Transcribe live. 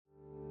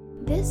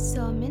This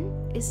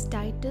sermon is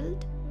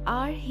titled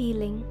Our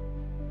Healing.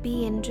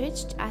 Be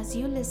enriched as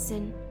you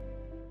listen.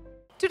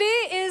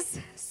 Today is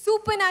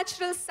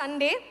Supernatural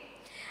Sunday.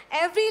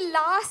 Every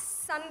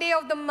last Sunday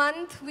of the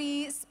month,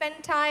 we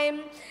spend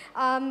time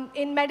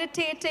in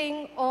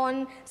meditating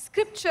on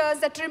scriptures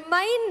that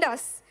remind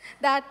us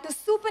that the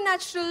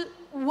supernatural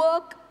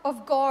work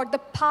of God, the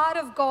power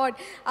of God,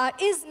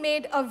 is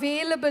made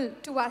available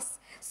to us.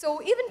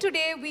 So even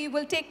today, we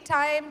will take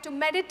time to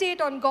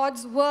meditate on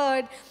God's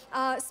word,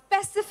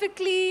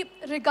 specifically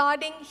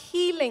regarding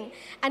healing,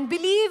 and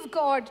believe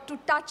God to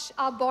touch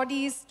our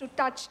bodies, to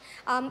touch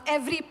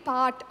every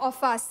part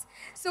of us.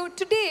 So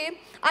today,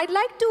 I'd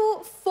like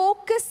to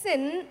focus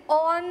in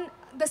on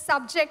the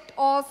subject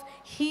of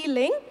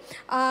healing,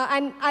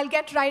 and I'll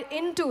get right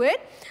into it.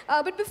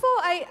 But before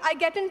I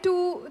get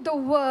into the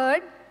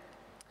word,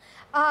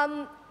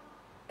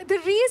 the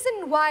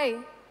reason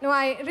why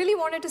I really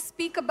wanted to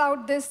speak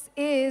about this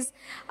is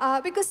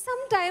because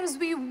sometimes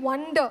we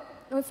wonder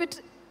if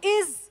it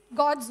is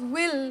God's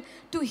will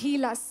to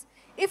heal us.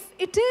 If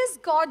it is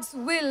God's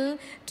will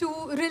to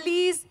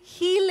release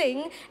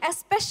healing,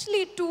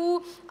 especially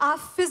to our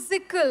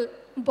physical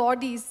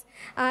bodies.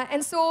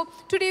 And so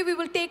today we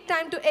will take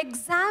time to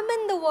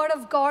examine the Word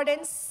of God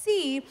and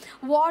see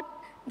what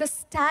the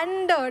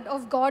standard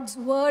of God's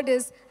Word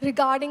is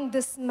regarding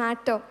this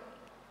matter.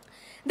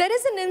 There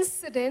is an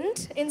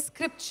incident in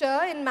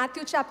scripture in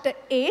Matthew chapter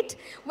 8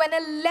 when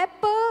a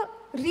leper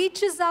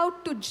reaches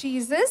out to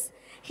Jesus.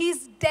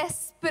 He's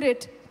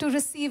desperate to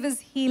receive his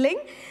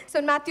healing. So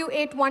in Matthew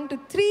 8,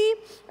 1-3,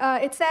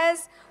 it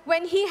says,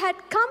 when he had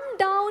come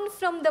down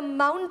from the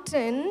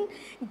mountain,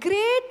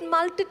 great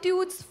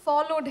multitudes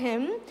followed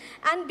him,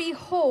 and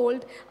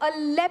behold, a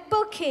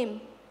leper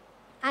came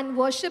and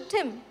worshipped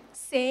him,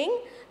 saying,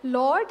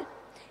 Lord,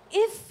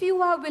 if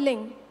you are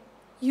willing,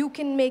 you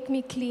can make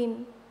me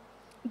clean.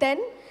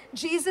 Then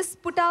Jesus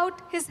put out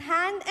his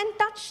hand and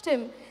touched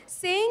him,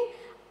 saying,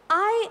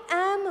 I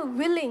am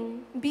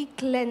willing, be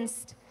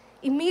cleansed.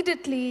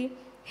 Immediately,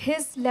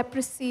 his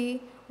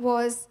leprosy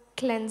was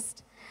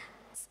cleansed.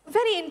 It's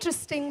very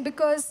interesting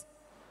because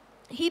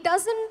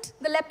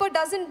the leper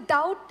doesn't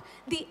doubt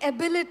the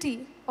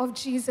ability of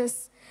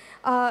Jesus.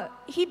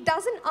 He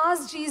doesn't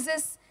ask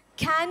Jesus,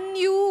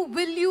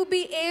 will you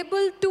be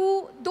able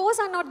to? Those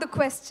are not the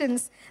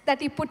questions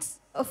that he puts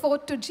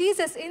forth to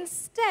Jesus.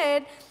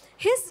 Instead,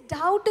 his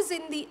doubt is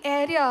in the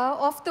area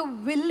of the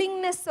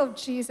willingness of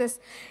Jesus.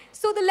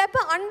 So the leper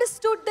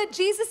understood that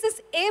Jesus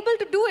is able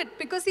to do it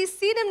because he's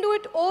seen him do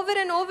it over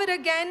and over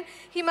again.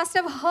 He must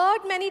have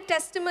heard many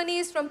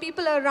testimonies from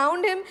people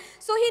around him.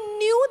 So he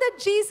knew that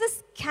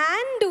Jesus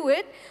can do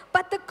it.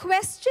 But the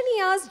question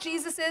he asked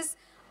Jesus is,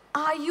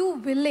 are you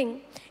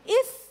willing?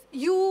 If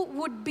you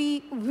would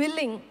be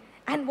willing.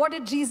 And what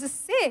did Jesus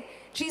say?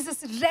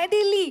 Jesus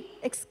readily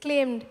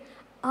exclaimed,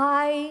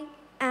 I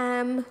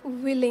am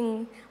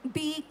willing,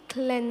 be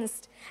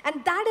cleansed.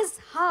 And that is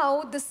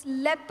how this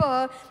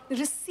leper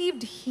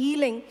received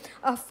healing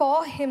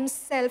for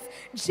himself.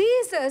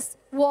 Jesus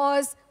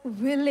was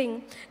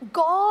willing.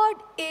 God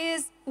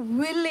is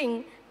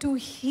willing to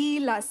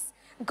heal us.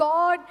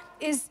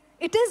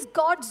 It is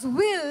God's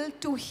will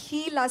to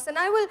heal us. And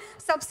I will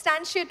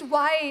substantiate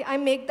why I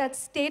make that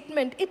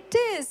statement. It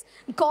is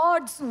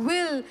God's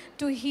will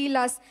to heal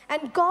us.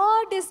 And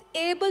God is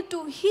able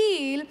to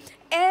heal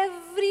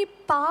every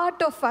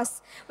part of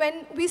us.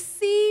 When we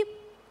see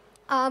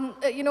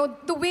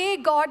the way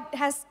God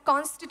has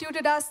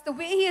constituted us, the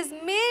way He has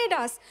made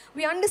us,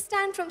 we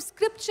understand from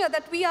Scripture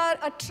that we are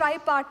a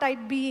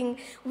tripartite being.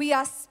 We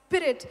are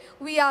spirit,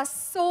 we are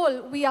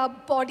soul, we are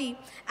body.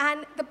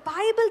 And the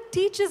Bible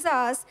teaches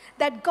us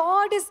that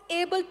God is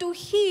able to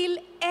heal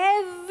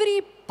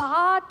every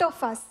part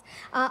of us.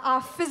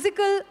 Our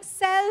physical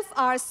self,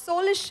 our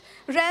soulish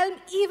realm,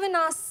 even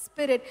our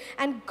spirit.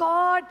 And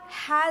God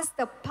has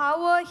the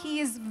power.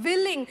 He is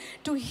willing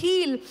to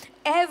heal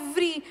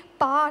every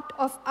part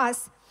of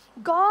us.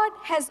 God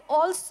has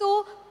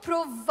also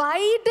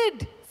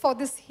provided for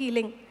this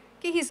healing.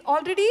 Okay, He's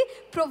already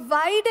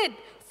provided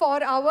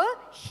for our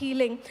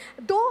healing.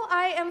 Though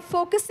I am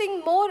focusing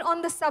more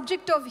on the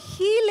subject of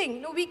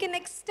healing, we can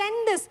extend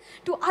this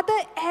to other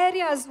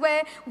areas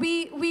where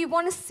we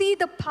want to see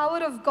the power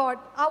of God,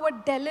 our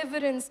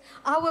deliverance,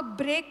 our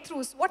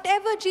breakthroughs.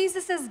 Whatever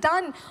Jesus has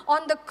done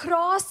on the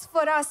cross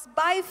for us,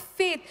 by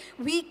faith,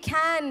 we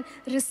can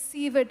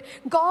receive it.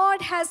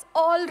 God has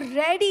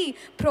already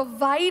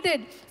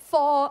provided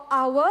for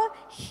our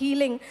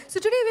healing. So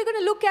today we're going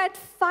to look at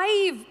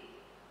 5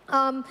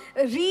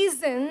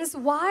 reasons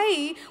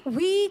why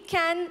we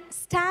can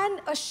stand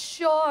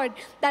assured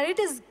that it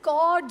is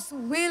God's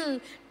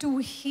will to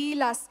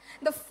heal us.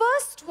 The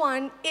first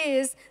one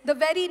is the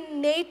very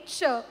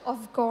nature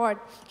of God.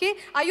 Okay,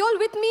 are you all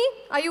with me?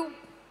 Are you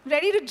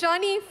ready to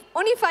journey?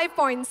 Only 5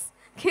 points.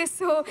 Okay,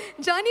 so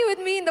journey with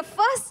me in the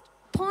first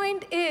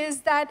point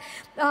is that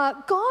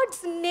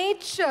God's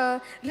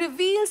nature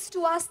reveals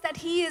to us that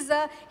He is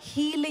a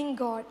healing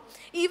God.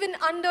 Even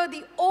under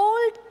the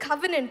old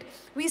covenant,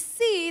 we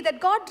see that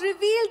God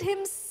revealed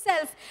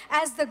Himself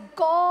as the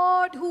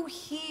God who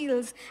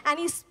heals. And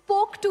He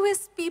spoke to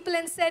His people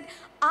and said,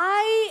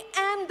 I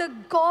am the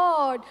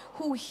God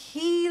who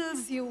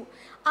heals you.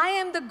 I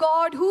am the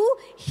God who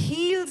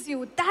heals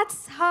you.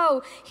 That's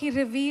how He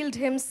revealed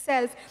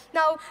Himself.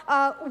 Now,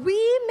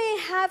 we may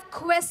have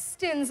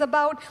questions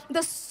about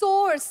the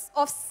source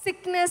of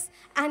sickness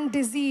and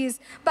disease,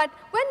 but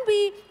when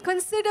we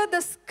consider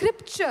the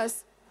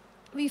scriptures,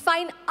 we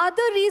find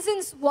other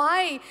reasons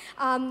why,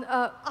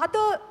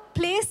 other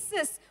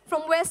places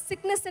from where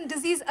sickness and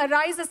disease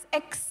arises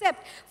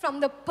except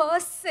from the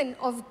person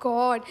of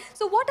God.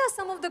 So what are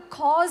some of the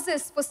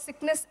causes for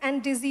sickness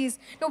and disease?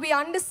 Now we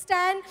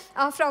understand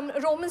from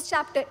Romans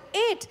chapter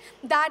 8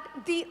 that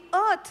the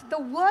earth,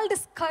 the world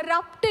is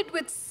corrupted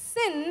with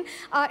sin,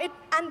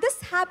 and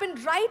this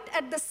happened right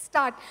at the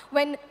start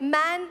when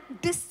man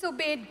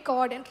disobeyed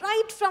God. And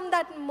right from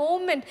that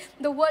moment,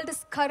 the world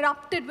is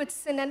corrupted with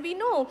sin. And we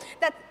know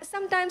that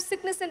sometimes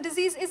sickness and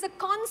disease is a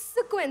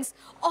consequence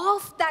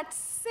of that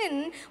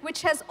sin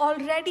which has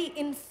already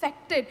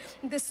infected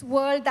this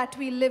world that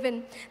we live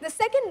in. The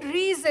second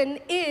reason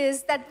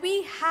is that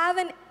we have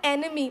an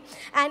enemy,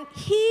 and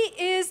he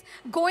is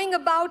going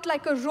about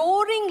like a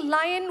roaring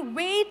lion,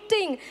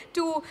 waiting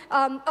to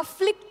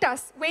afflict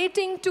us,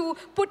 waiting to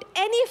put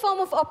any form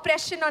of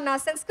oppression on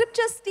us. And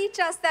scriptures teach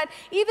us that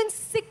even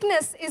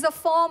sickness is a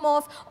form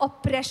of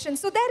oppression.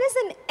 So there is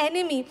an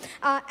enemy,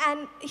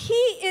 and he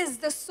is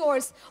the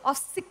source of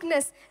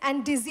sickness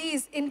and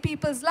disease in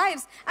people's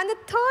lives. And the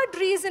third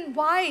reason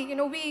why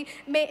we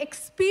may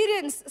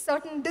experience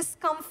certain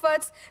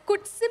discomforts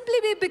could simply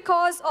be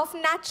because of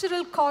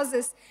natural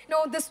causes.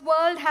 This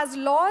world has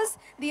laws,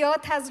 the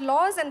earth has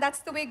laws, and that's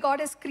the way God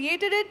has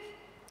created it.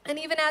 And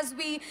even as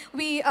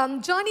we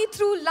journey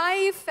through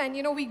life and,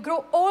 we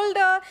grow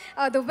older,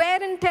 the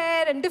wear and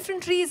tear and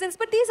different reasons,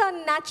 but these are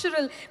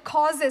natural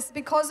causes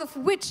because of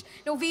which,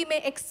 we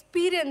may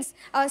experience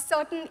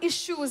certain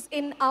issues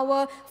in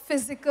our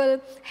physical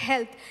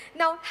health.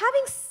 Now,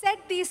 having said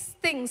these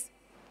things,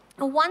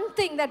 one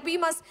thing that we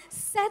must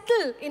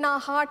settle in our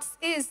hearts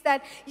is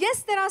that,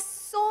 yes, there are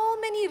so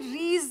many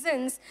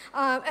reasons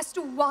as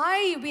to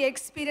why we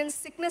experience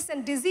sickness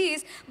and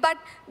disease, but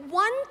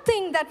one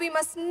thing that we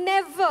must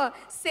never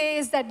say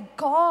is that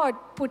God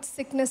put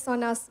sickness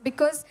on us,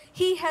 because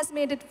He has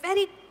made it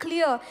very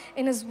clear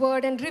in His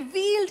Word and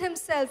revealed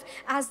Himself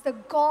as the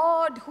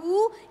God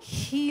who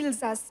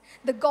heals us,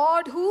 the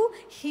God who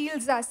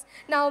heals us.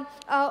 Now,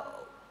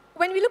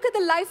 when we look at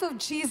the life of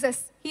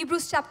Jesus,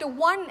 Hebrews chapter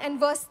 1 and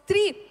verse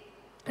 3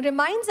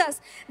 reminds us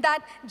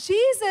that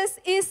Jesus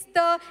is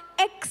the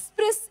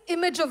express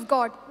image of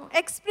God.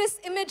 Express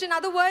image, in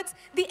other words,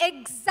 the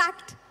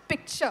exact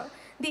picture.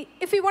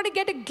 If we want to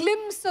get a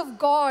glimpse of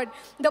God,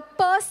 the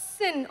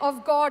person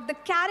of God, the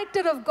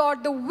character of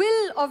God, the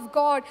will of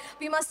God,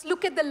 we must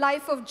look at the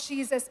life of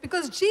Jesus,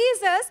 because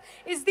Jesus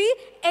is the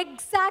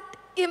exact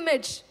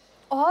image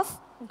of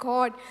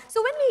God.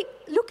 So when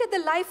we look at the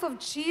life of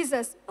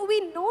Jesus, we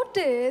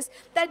notice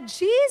that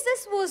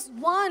Jesus was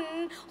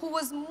one who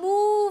was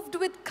moved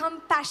with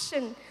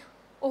compassion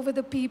over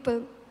the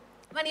people.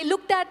 When He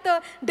looked at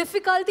the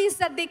difficulties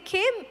that they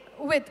came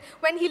with,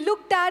 when He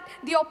looked at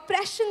the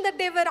oppression that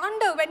they were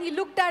under, when He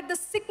looked at the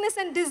sickness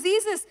and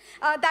diseases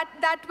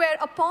that were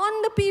upon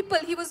the people,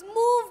 He was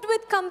moved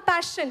with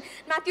compassion.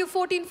 Matthew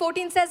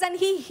 14:14 says, and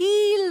He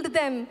healed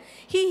them.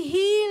 He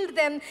healed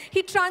them.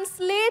 He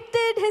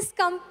translated His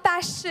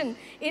compassion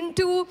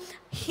into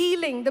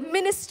healing, the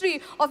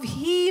ministry of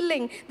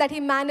healing that He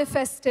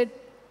manifested.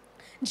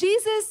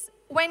 Jesus,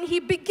 when He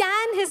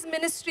began His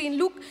ministry in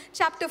Luke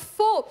chapter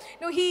 4,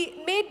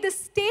 He made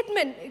this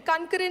statement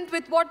concurrent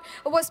with what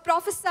was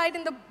prophesied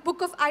in the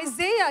book of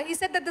Isaiah. He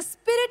said that the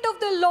Spirit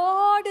of the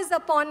Lord is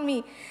upon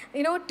me,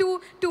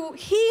 to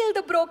heal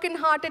the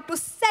brokenhearted, to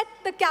set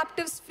the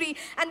captives free.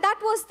 And that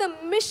was the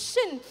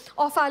mission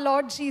of our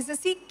Lord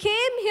Jesus. He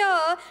came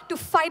here to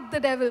fight the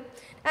devil.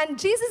 And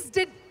Jesus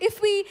did,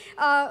 if we,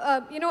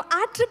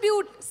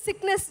 attribute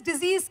sickness,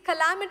 disease,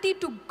 calamity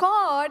to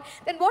God,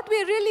 then what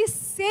we're really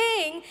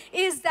saying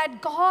is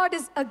that God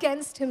is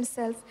against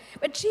Himself.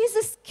 But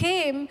Jesus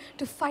came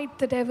to fight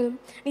the devil. And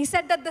He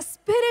said that the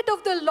Spirit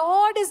of the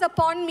Lord is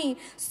upon me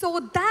so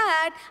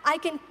that I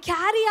can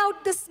carry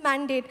out this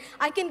mandate.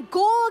 I can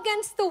go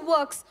against the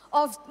works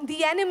of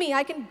the enemy.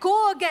 I can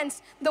go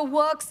against the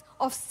works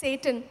of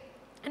Satan.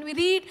 And we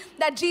read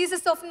that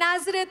Jesus of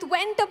Nazareth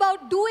went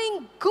about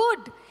doing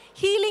good,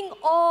 healing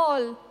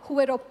all who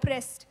were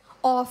oppressed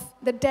of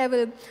the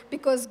devil,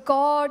 because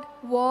God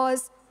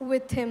was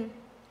with Him.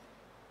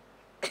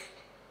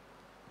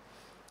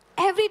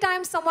 Every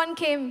time someone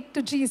came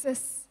to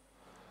Jesus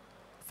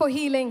for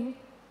healing,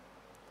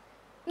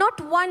 not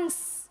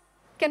once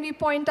can we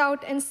point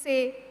out and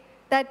say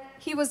that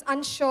He was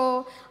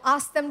unsure,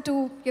 asked them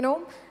to,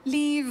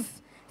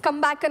 leave, come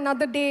back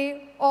another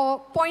day, or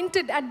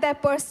pointed at their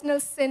personal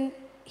sin.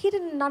 He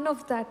did none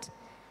of that.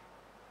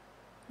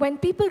 when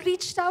people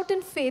reached out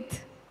in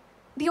faith,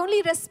 the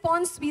only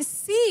response we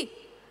see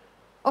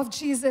of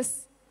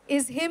Jesus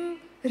is him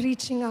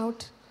reaching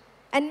out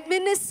and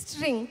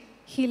ministering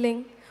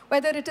healing,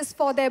 whether it is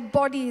for their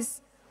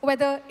bodies,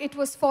 whether it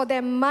was for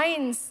their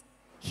minds.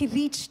 He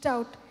reached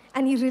out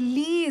and he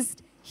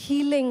released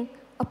healing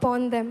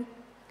upon them.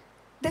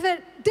 There were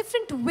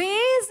different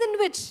ways in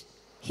which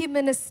he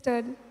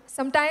ministered.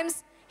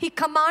 Sometimes he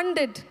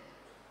commanded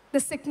the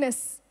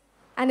sickness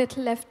and it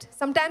left.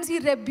 Sometimes he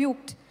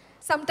rebuked.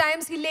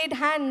 Sometimes he laid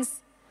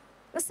hands.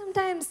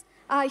 Sometimes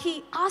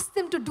he asked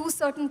them to do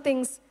certain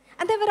things.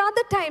 And there were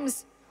other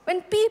times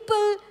when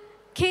people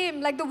came,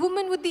 like the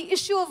woman with the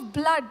issue of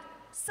blood,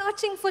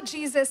 searching for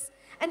Jesus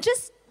and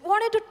just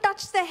wanted to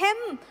touch the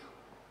hem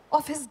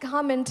of his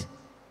garment.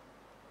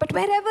 But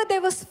wherever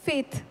there was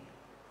faith,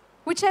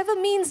 whichever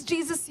means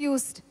Jesus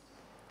used,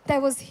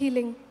 there was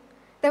healing.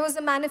 There was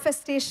a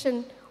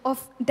manifestation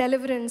of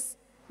deliverance,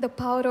 the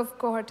power of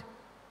God.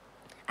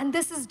 And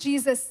this is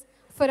Jesus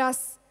for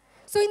us.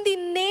 So in the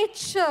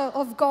nature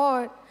of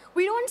God,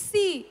 we don't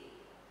see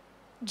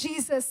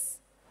Jesus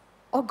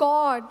or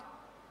God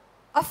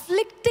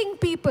afflicting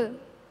people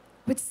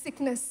with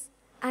sickness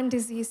and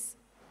disease.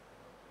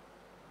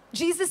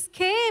 Jesus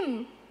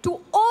came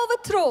to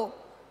overthrow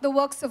the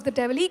works of the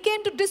devil. He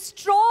came to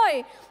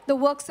destroy the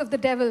works of the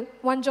devil,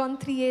 1 John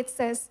 3:8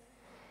 says.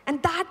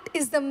 And that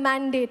is the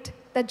mandate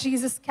that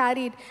Jesus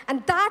carried.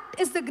 And that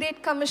is the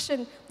great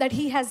commission that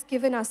he has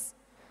given us.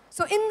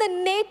 So in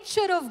the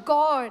nature of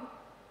God,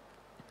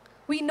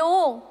 we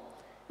know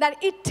that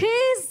it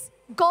is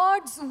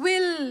God's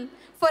will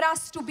for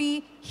us to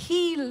be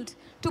healed,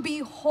 to be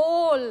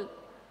whole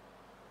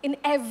in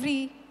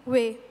every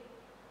way.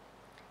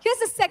 Here's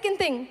the second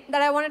thing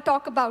that I want to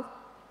talk about.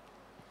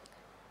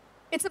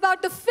 It's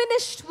about the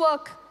finished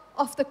work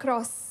of the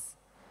cross.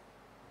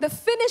 The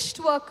finished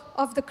work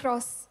of the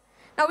cross.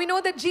 Now we know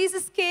that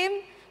Jesus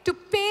came to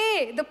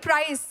pay the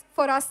price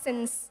for our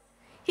sins.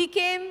 He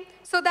came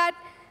so that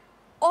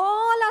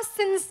all our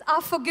sins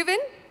are forgiven.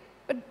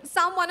 But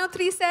Psalm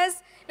 103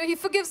 says, he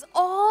forgives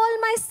all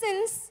my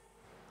sins.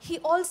 He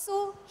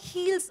also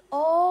heals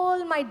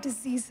all my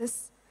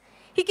diseases.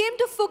 He came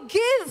to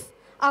forgive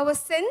our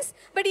sins,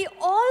 but he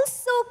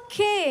also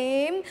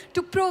came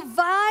to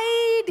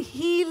provide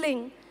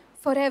healing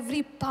for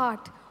every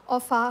part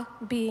of our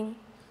being.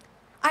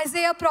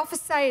 Isaiah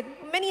prophesied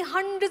many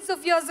hundreds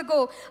of years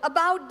ago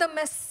about the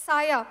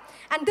Messiah.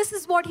 And this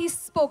is what he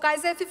spoke.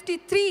 Isaiah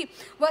 53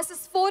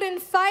 verses 4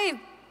 and 5.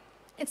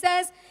 It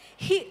says,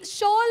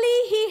 surely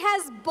he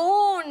has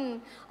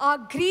borne our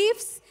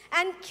griefs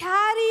and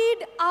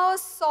carried our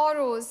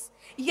sorrows.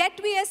 Yet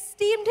we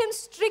esteemed him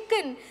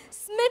stricken,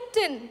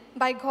 smitten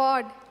by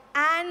God,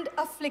 and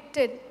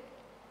afflicted.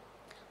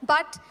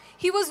 But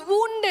he was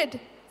wounded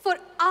for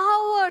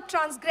our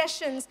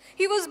transgressions.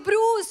 He was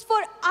bruised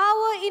for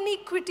our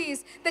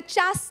iniquities. The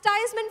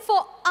chastisement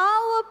for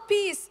our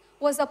peace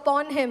was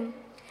upon him.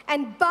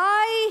 And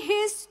by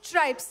his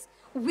stripes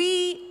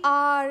we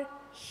are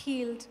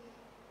healed.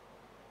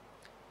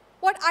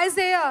 What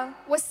Isaiah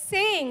was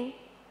saying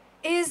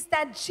is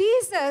that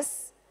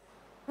Jesus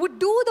would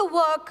do the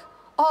work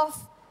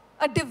of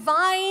a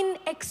divine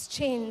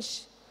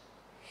exchange.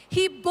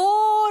 He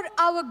bore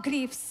our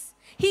griefs.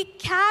 He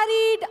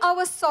carried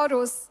our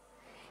sorrows.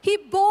 He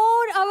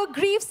bore our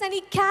griefs and he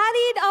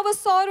carried our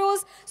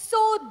sorrows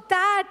so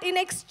that in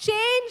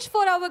exchange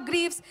for our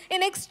griefs,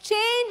 in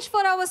exchange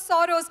for our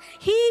sorrows,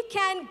 he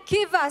can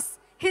give us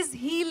his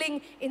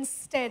healing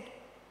instead.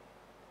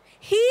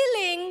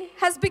 Healing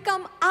has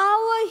become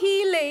our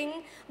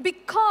healing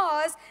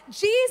because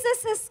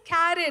Jesus has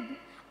carried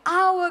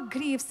our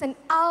griefs and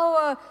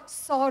our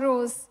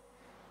sorrows.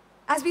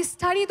 As we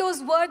study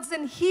those words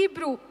in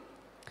Hebrew,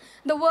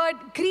 the word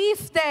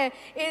grief there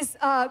is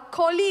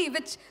koli,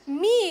 which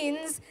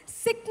means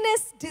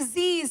sickness,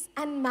 disease,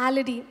 and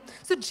malady.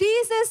 So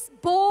Jesus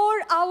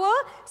bore our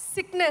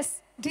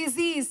sickness,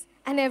 disease,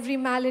 and every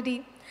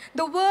malady.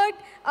 The word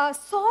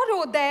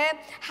sorrow there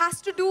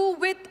has to do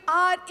with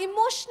our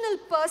emotional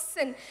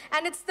person.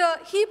 And it's the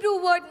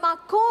Hebrew word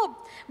makob,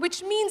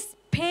 which means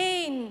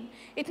pain.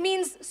 It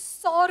means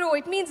sorrow.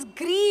 It means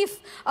grief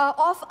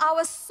of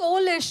our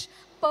soulish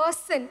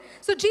person.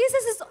 So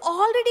Jesus has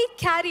already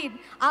carried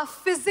our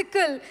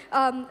physical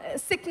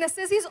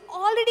sicknesses. He's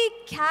already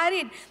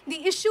carried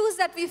the issues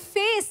that we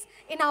face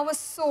in our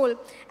soul.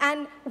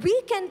 And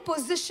we can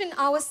position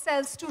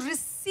ourselves to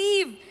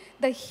receive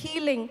the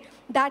healing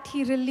that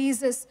he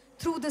releases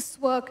through this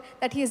work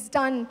that he has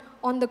done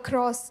on the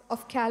cross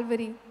of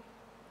Calvary.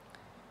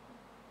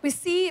 We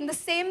see in the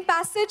same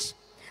passage,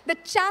 the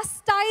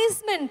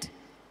chastisement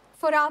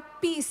for our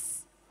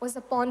peace was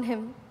upon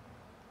him.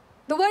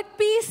 The word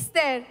peace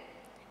there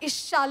is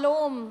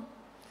shalom.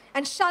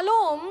 And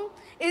shalom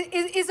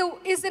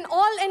is an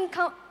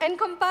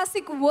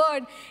all-encompassing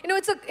word.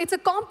 It's a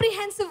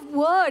comprehensive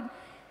word.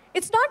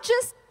 It's not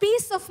just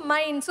peace of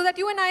mind, so that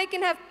you and I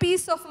can have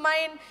peace of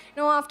mind,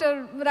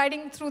 after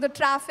riding through the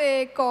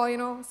traffic,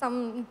 or,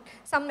 some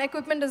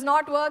equipment is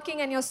not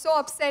working and you're so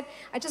upset.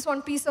 I just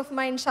want peace of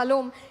mind,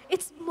 shalom.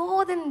 It's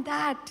more than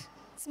that.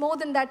 It's more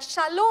than that.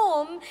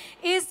 Shalom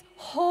is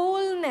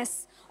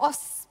wholeness of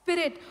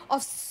spirit,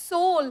 of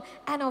soul,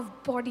 and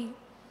of body.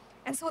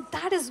 And so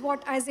that is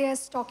what Isaiah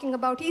is talking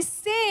about. He's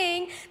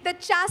saying the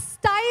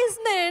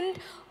chastisement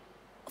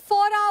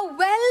for our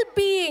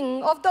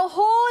well-being of the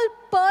whole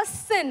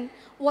person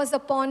was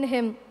upon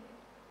him.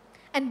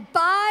 And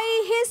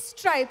by his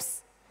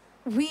stripes,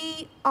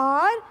 we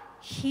are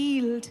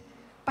healed.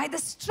 By the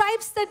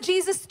stripes that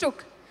Jesus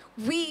took,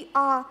 we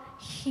are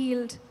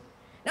healed.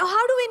 Now,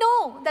 how do we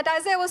know that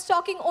Isaiah was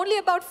talking only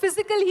about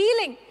physical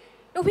healing?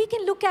 Now, we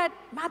can look at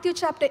Matthew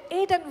chapter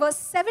 8 and verse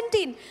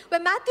 17, where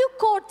Matthew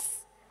quotes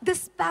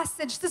this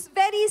passage, this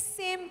very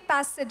same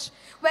passage,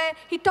 where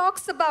he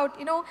talks about,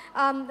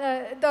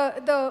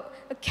 the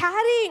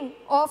carrying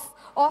of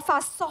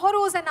our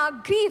sorrows and our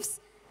griefs.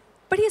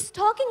 But he's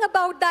talking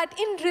about that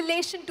in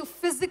relation to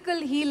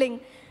physical healing.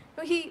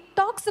 He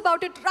talks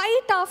about it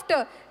right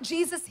after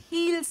Jesus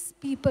heals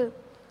people.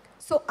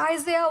 So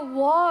Isaiah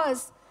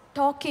was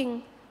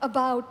talking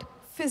about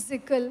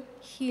physical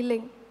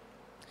healing.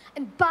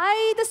 And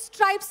by the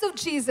stripes of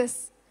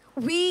Jesus,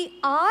 we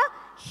are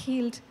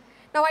healed.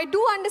 Now, I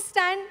do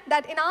understand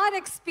that in our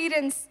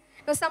experience,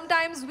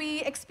 sometimes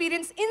we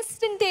experience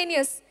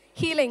instantaneous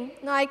healing.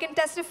 Now, I can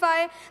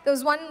testify, there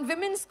was one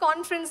women's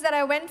conference that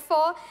I went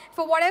for.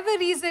 For whatever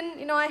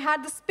reason, I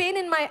had this pain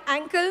in my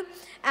ankle,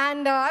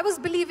 and I was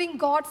believing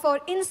God for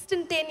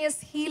instantaneous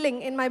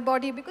healing in my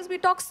body, because we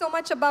talk so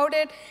much about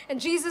it,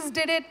 and Jesus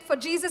did it. For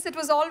Jesus, it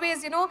was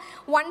always,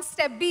 one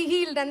step, be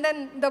healed, and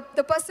then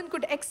the person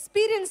could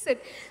experience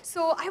it.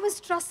 So I was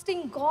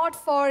trusting God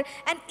for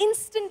an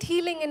instant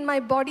healing in my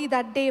body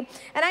that day,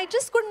 and I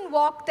just couldn't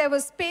walk. There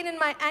was pain in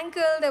my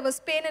ankle, there was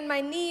pain in my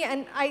knee,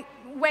 and I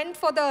went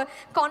for the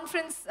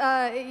conference,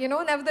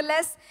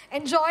 nevertheless,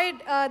 enjoyed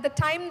the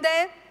time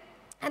there.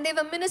 And they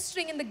were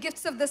ministering in the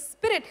gifts of the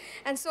Spirit.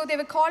 And so they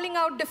were calling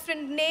out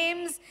different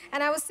names.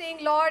 And I was saying,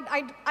 Lord,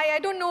 I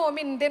don't know.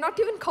 They're not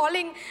even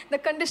calling the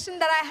condition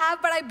that I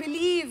have, but I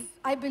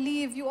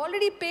believe. You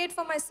already paid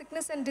for my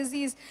sickness and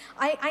disease.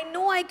 I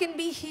know I can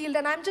be healed,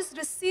 and I'm just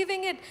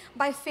receiving it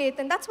by faith.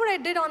 And that's what I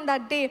did on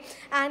that day.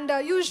 And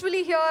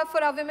usually here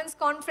for our women's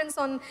conference,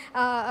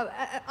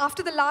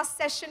 after the last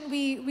session,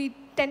 we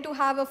tend to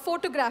have a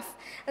photograph.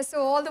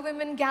 So all the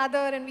women gather,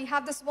 and we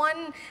have this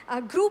one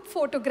group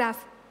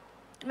photograph.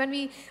 When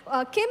we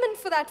came in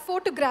for that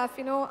photograph,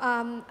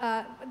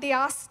 they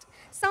asked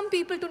some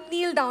people to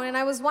kneel down, and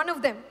I was one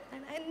of them.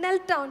 And I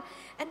knelt down,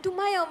 and to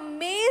my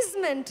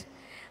amazement,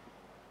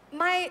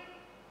 my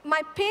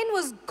pain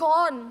was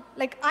gone.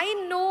 Like,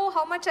 I know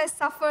how much I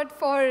suffered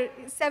for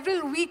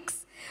several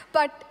weeks,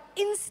 but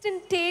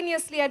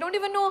instantaneously, I don't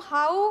even know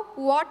how,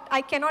 what,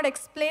 I cannot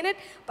explain it,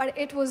 but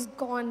it was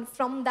gone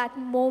from that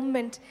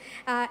moment.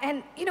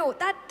 And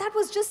that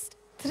was just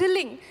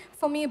thrilling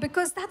for me,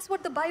 because that's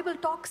what the Bible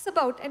talks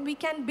about, and we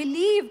can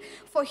believe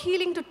for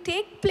healing to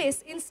take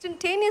place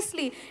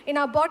instantaneously in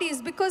our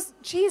bodies, because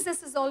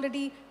Jesus has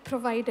already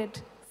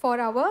provided for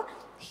our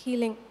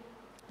healing.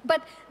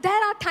 But there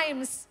are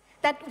times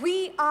that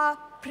we are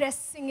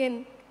pressing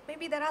in.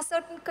 Maybe there are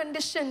certain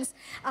conditions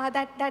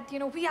that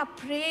we are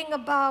praying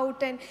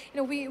about, and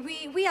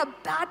we are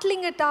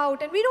battling it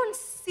out, and we don't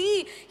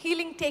see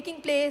healing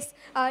taking place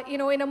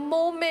in a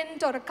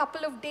moment or a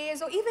couple of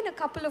days or even a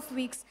couple of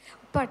weeks.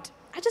 But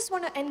I just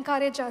want to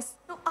encourage us.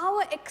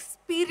 Our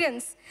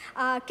experience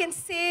can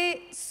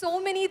say so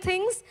many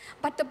things,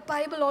 but the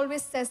Bible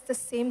always says the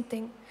same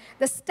thing.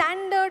 The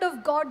standard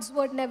of God's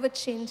word never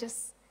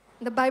changes.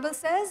 The Bible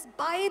says,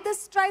 by the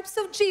stripes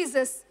of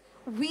Jesus,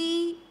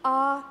 we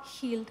are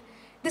healed.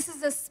 This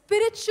is a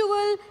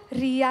spiritual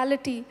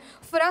reality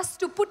for us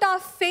to put our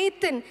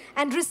faith in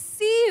and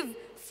receive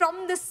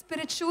from the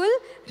spiritual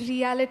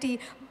reality.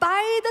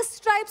 By the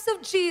stripes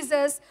of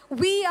Jesus,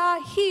 we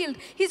are healed.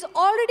 He's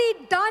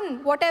already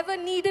done whatever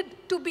needed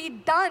to be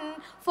done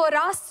for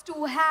us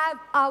to have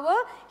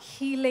our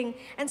healing.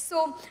 And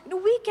so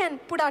we can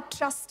put our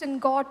trust in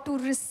God to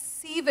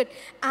receive it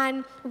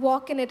and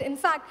walk in it. In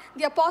fact,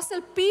 the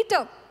Apostle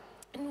Peter,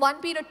 in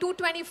 1 Peter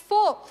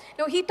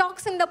 2:24, he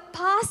talks in the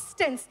past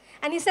tense,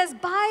 and he says,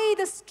 by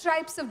the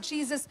stripes of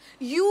Jesus,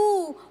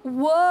 you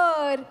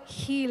were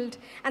healed.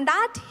 And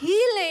that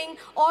healing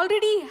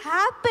already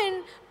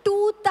happened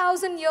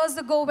 2,000 years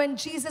ago when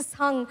Jesus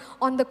hung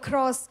on the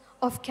cross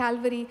of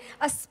Calvary.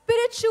 A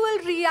spiritual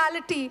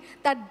reality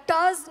that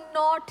does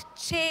not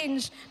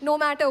change no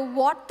matter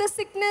what the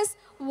sickness,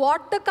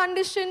 what the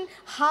condition,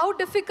 how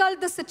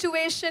difficult the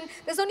situation.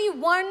 There's only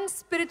one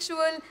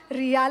spiritual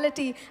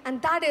reality,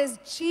 and that is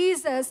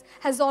Jesus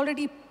has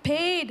already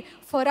paid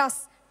for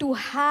us to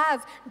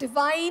have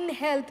divine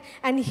health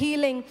and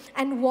healing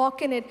and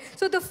walk in it.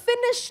 So the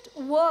finished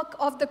work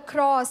of the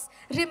cross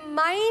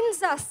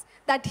reminds us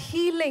that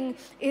healing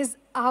is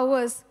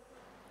ours.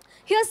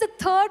 Here's the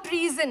third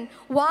reason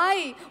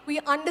why we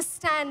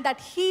understand that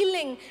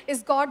healing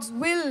is God's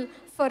will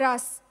for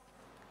us.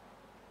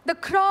 The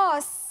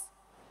cross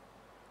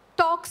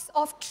talks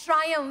of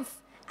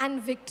triumph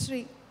and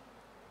victory.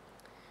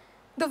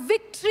 The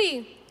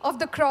victory of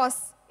the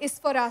cross is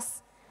for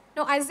us.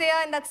 Now,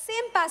 Isaiah, in that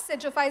same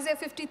passage of Isaiah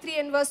 53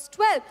 and verse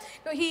 12,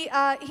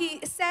 he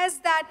says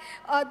that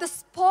the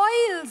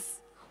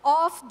spoils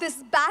of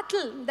this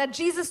battle that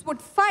Jesus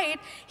would fight,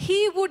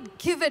 he would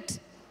give it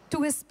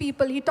to his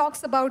people. He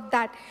talks about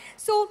that.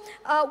 So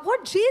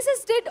what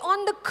Jesus did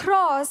on the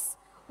cross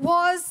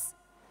was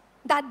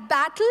that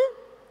battle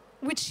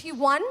which he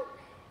won,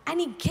 and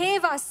he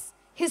gave us,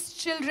 his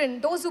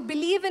children, those who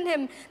believe in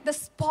him, the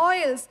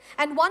spoils,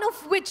 and one of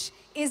which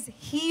is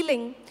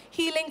healing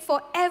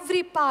for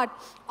every part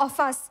of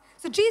us.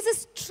 So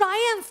Jesus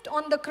triumphed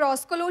on the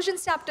cross.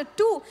 Colossians chapter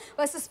 2,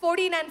 verses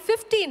 14 and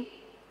 15,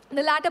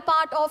 the latter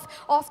part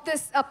of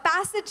this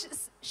passage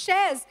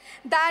shares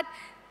that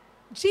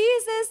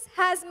Jesus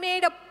has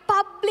made a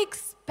public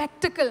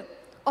spectacle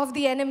of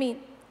the enemy.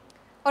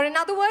 Or in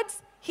other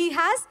words, he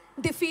has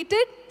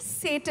defeated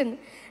Satan.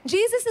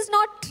 Jesus is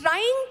not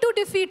trying to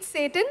defeat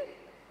Satan.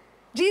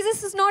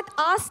 Jesus has not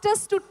asked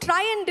us to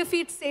try and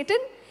defeat Satan.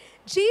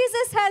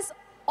 Jesus has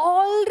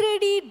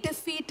already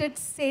defeated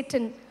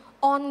Satan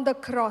on the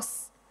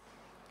cross.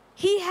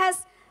 He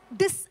has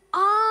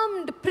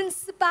disarmed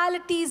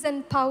principalities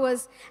and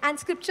powers. And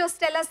scriptures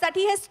tell us that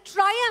he has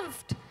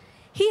triumphed.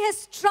 He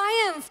has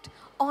triumphed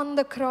on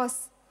the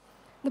cross.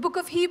 The book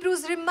of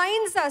Hebrews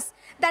reminds us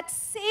that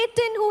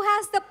Satan, who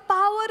has the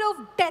power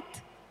of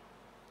death,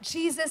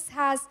 Jesus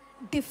has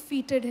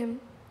defeated him.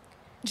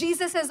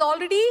 Jesus has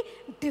already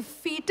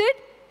defeated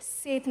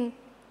Satan.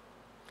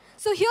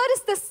 So here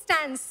is the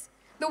stance.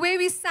 The way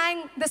we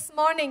sang this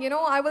morning,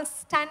 I will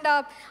stand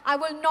up, I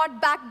will not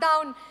back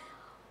down.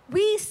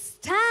 We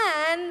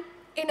stand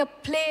in a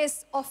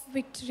place of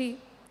victory.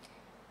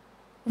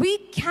 We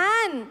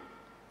can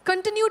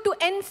continue to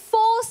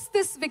enforce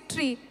this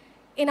victory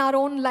in our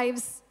own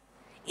lives.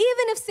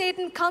 Even if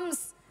Satan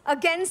comes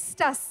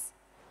against us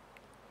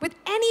with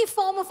any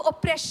form of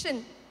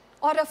oppression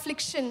or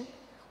affliction,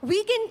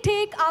 we can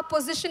take our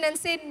position and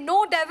say,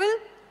 no, devil,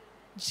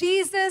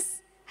 Jesus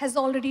has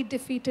already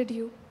defeated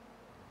you.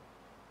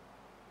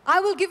 I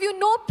will give you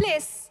no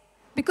place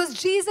because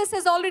Jesus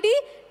has already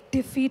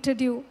defeated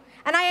you.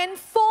 And I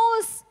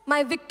enforce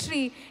my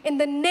victory in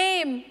the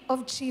name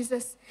of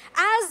Jesus.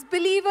 As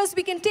believers,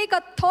 we can take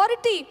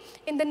authority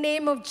in the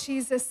name of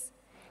Jesus.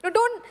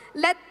 Don't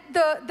let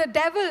the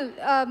devil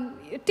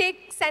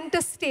take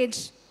center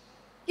stage.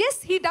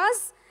 Yes, he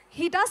does.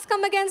 He does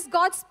come against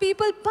God's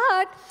people,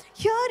 but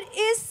here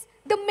is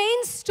the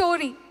main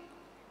story.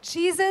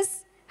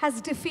 Jesus has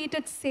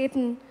defeated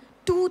Satan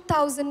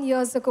 2,000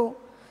 years ago.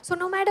 So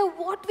no matter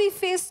what we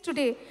face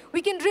today,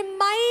 we can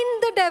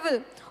remind the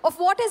devil of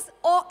what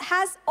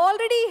has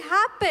already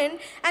happened.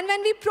 And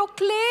when we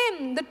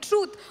proclaim the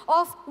truth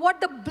of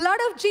what the blood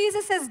of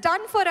Jesus has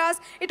done for us,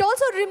 it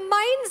also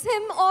reminds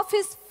him of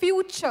his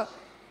future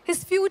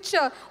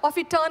of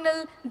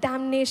eternal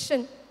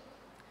damnation.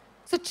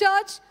 So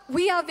church,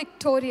 we are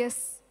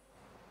victorious.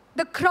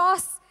 The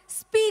cross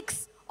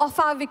speaks of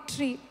our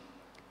victory.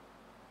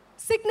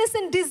 Sickness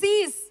and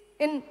disease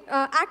in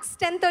Acts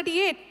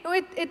 10:38,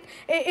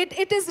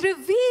 it is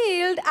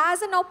revealed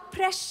as an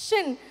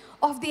oppression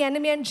of the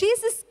enemy. And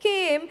Jesus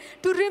came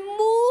to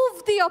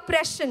remove the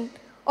oppression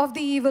of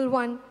the evil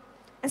one.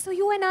 And so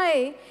you and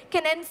I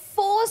can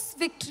enforce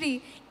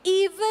victory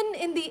even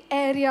in the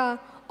area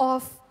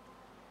of,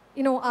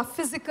 our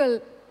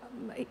physical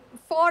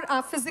for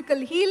our physical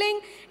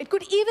healing. It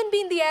could even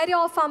be in the area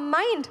of our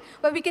mind,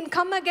 where we can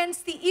come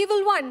against the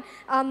evil one.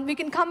 We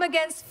can come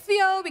against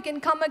fear. We can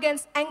come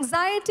against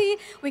anxiety.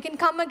 We can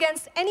come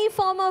against any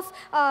form of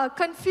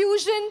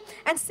confusion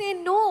and say,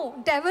 no,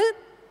 devil,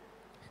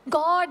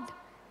 God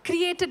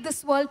created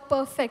this world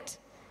perfect.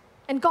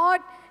 And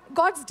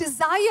God's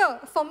desire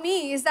for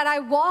me is that I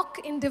walk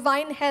in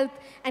divine health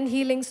and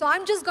healing. So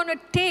I'm just going to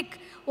take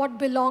what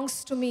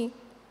belongs to me.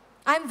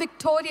 I'm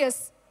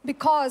victorious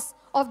because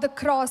of the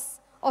cross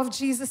of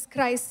Jesus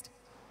Christ.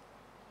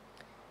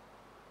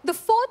 The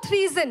fourth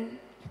reason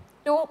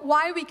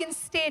why we can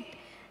state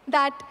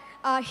that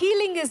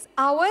healing is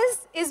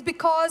ours is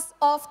because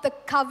of the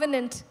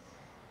covenant.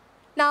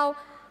 Now,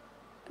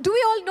 do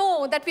we all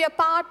know that we are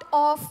part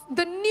of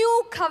the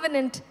new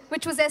covenant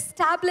which was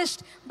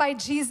established by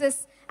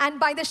Jesus and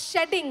by the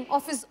shedding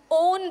of his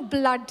own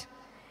blood?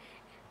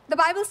 The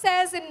Bible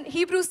says in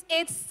Hebrews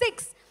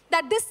 8:6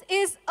 that this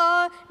is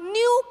a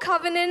new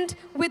covenant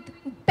with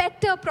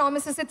better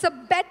promises. It's a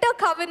better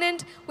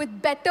covenant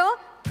with better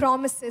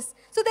promises.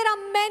 So there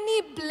are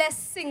many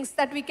blessings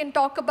that we can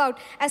talk about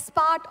as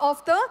part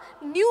of the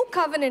new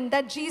covenant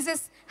that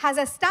Jesus has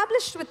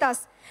established with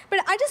us. But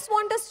I just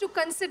want us to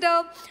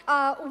consider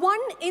one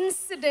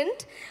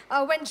incident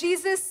when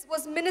Jesus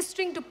was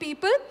ministering to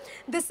people.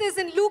 This is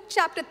in Luke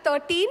chapter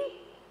 13.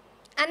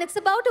 And it's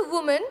about a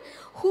woman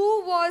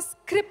who was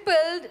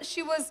crippled.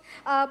 She was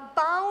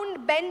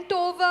bound, bent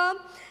over.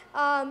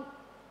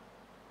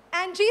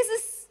 And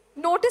Jesus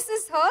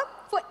notices her.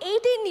 For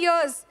 18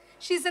 years,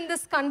 she's in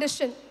this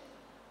condition.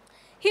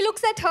 He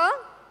looks at her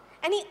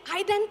and he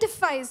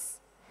identifies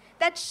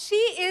that she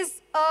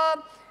is a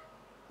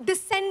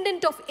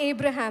descendant of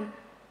Abraham.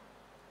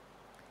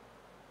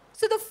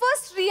 So the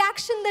first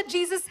reaction that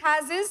Jesus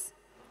has is,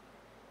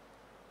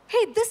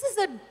 hey, this is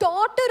a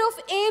daughter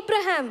of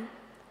Abraham,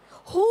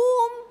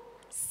 whom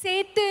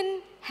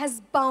Satan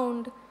has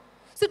bound.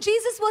 So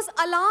Jesus was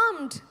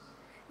alarmed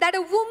that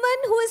a woman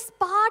who is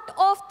part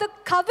of the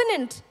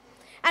covenant,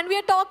 and we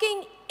are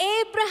talking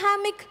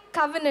Abrahamic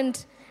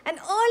covenant, an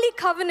early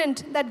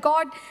covenant that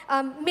God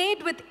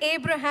made with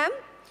Abraham,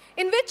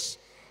 in which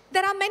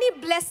there are many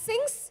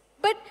blessings,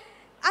 but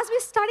as we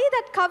study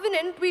that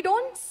covenant, we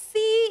don't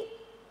see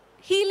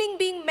healing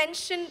being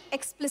mentioned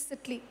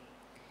explicitly.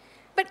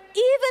 But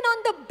even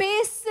on the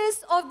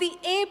basis of the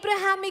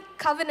Abrahamic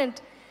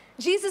covenant,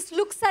 Jesus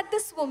looks at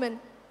this woman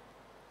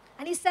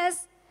and he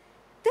says,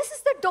 this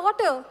is the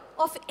daughter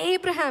of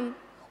Abraham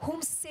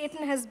whom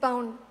Satan has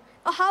bound.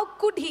 Now, how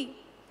could he?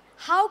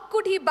 How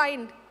could he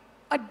bind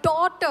a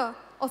daughter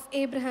of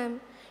Abraham?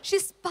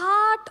 She's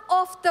part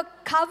of the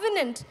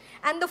covenant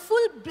and the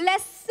full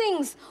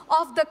blessings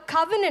of the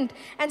covenant.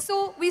 And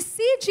so we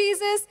see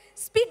Jesus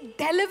speak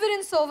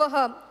deliverance over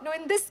her. Now,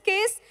 in this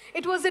case,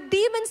 it was a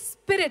demon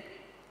spirit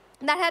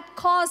that had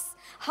caused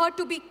her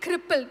to be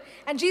crippled.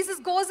 And Jesus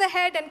goes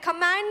ahead and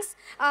commands,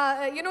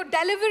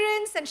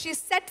 deliverance, and she's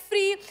set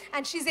free,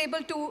 and she's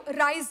able to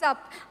rise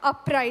up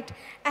upright.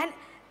 And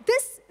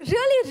this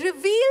really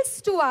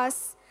reveals to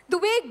us the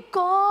way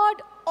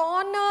God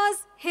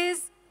honors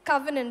his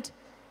covenant.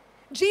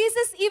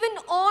 Jesus even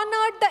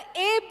honored the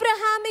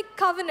Abrahamic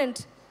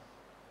covenant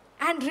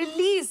and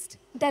released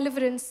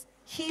deliverance,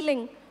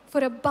 healing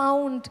for a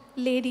bound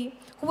lady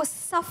who was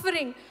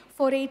suffering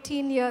for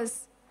 18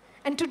 years.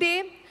 And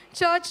today,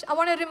 church, I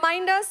want to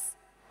remind us,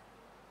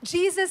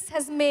 Jesus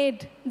has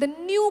made the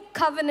new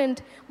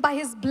covenant by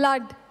his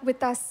blood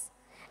with us.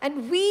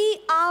 And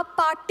we are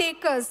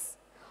partakers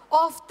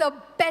of the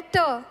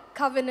better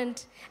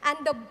covenant and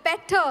the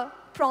better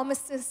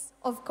promises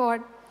of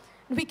God.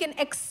 We can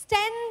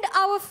extend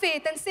our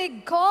faith and say,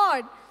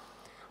 God,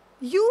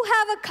 you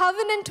have a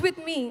covenant with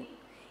me.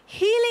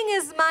 Healing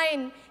is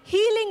mine.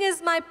 Healing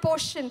is my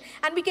portion.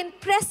 And we can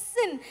press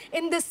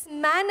in this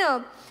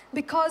manner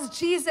because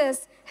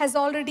Jesus has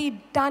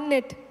already done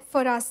it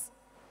for us.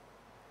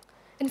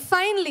 And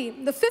finally,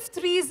 the fifth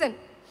reason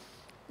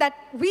that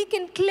we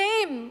can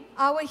claim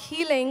our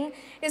healing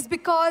is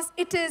because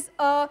it is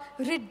a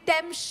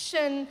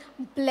redemption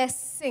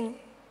blessing.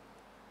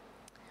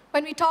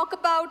 When we talk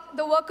about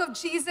the work of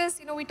Jesus,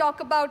 we talk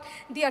about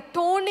the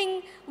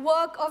atoning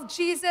work of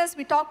Jesus.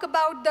 We talk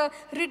about the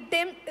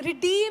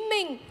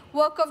redeeming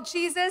work of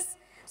Jesus.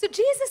 So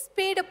Jesus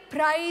paid a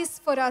price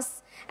for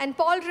us. And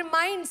Paul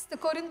reminds the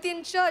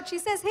Corinthian church, he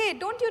says, hey,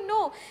 don't you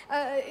know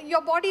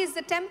your body is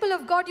the temple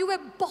of God? You were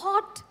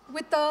bought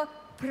with a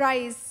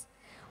price.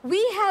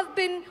 We have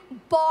been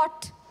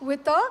bought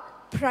with a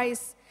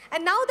price.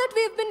 And now that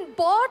we've been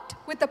bought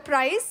with a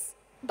price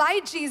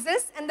by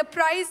Jesus, and the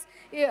price,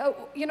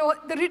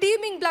 the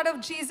redeeming blood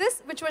of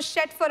Jesus, which was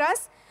shed for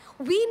us,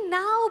 we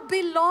now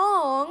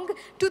belong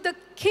to the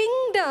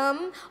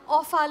kingdom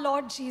of our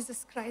Lord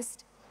Jesus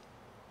Christ.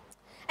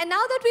 And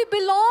now that we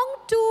belong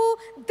to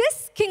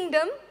this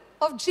kingdom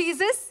of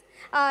Jesus,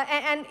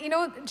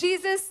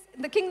 Jesus,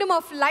 the kingdom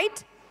of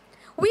light,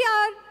 we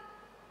are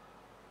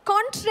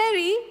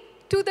contrary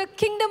to the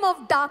kingdom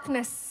of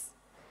darkness.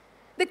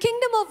 The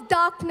kingdom of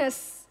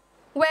darkness,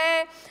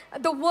 where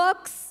the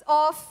works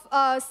of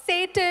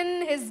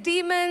Satan, his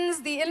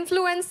demons, the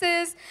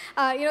influences,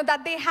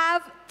 that they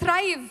have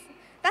thrive.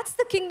 That's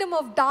the kingdom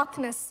of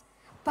darkness.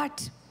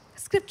 But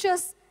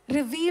scriptures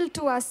reveal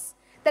to us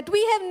that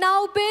we have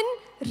now been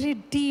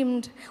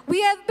redeemed.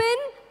 We have been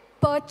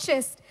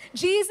purchased.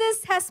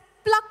 Jesus has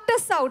plucked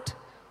us out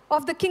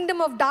of the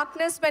kingdom of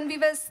darkness. When we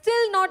were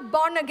still not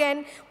born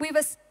again, we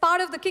were part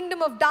of the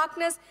kingdom of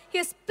darkness. He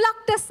has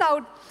plucked us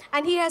out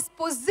and he has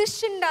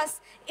positioned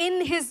us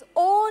in his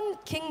own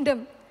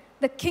kingdom,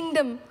 the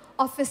kingdom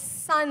of his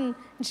Son,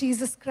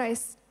 Jesus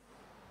Christ.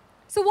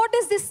 So what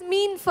does this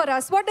mean for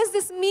us? What does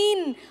this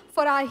mean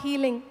for our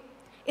healing?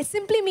 It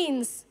simply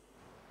means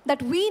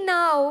that we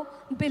now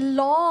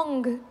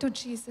belong to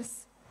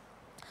Jesus.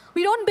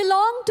 We don't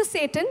belong to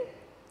Satan.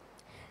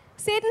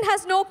 Satan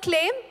has no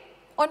claim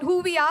on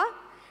who we are.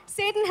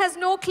 Satan has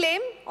no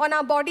claim on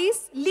our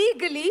bodies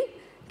legally,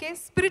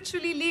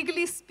 spiritually,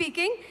 legally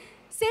speaking.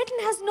 Satan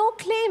has no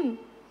claim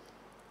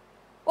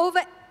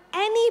over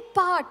any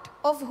part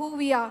of who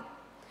we are.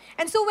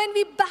 And so when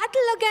we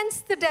battle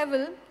against the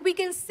devil, we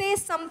can say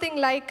something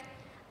like,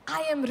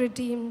 I am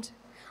redeemed.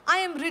 I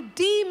am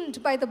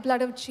redeemed by the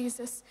blood of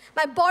Jesus.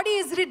 My body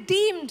is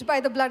redeemed by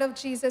the blood of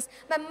Jesus.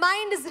 My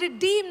mind is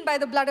redeemed by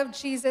the blood of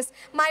Jesus.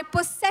 My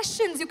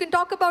possessions, you can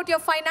talk about your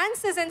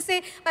finances and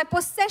say, my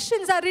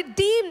possessions are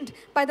redeemed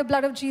by the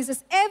blood of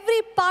Jesus.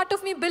 Every part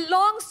of me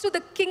belongs to the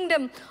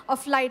kingdom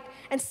of light.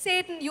 And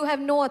Satan, you have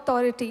no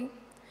authority.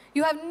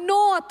 You have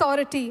no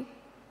authority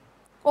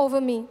over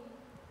me.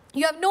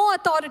 You have no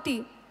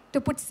authority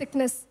to put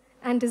sickness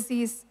and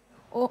disease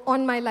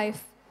on my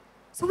life.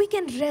 So we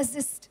can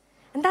resist.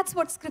 And that's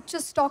what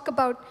scriptures talk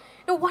about.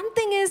 One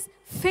thing is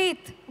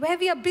faith, where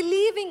we are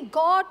believing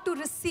God to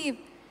receive.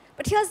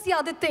 But here's the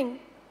other thing.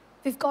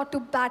 We've got to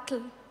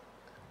battle.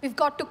 We've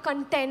got to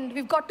contend.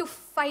 We've got to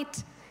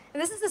fight.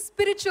 And this is a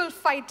spiritual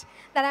fight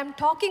that I'm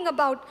talking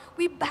about.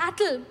 We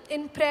battle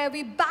in prayer.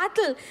 We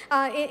battle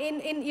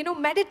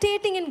in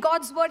meditating in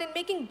God's word and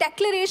making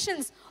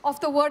declarations of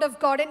the word of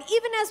God. And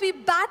even as we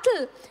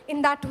battle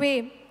in that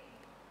way,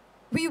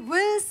 we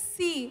will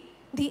see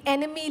the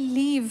enemy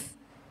leave.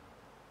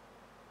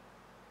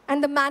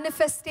 And the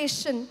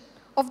manifestation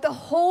of the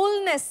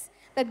wholeness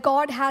that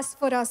God has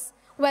for us,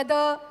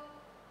 whether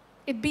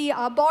it be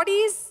our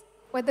bodies,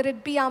 whether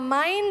it be our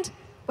mind,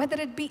 whether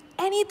it be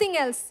anything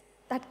else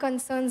that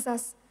concerns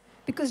us.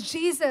 Because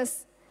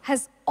Jesus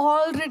has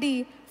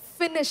already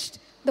finished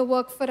the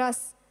work for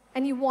us,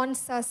 and He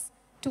wants us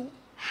to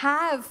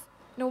have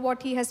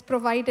what He has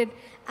provided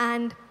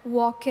and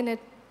walk in it.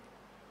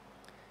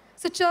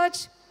 So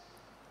church,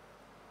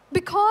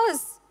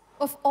 because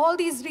of all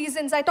these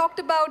reasons, I talked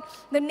about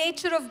the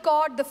nature of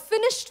God, the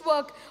finished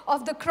work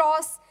of the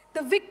cross,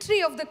 the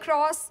victory of the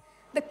cross,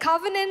 the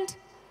covenant,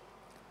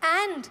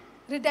 and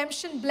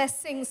redemption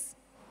blessings.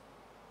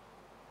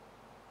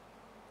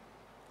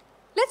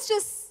 Let's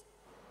just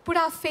put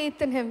our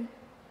faith in Him,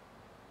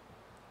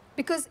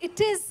 because it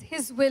is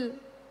His will.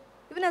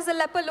 Even as the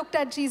leper looked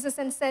at Jesus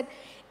and said,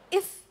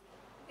 if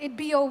it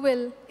be your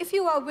will, if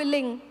you are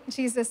willing,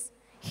 Jesus,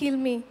 heal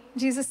me.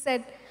 Jesus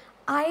said,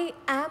 I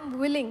am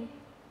willing.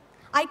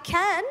 I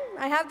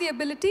have the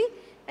ability.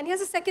 And here's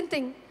the second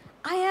thing,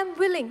 I am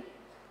willing.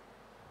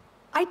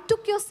 I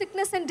took your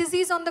sickness and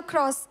disease on the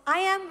cross. I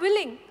am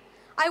willing.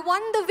 I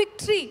won the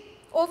victory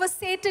over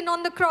Satan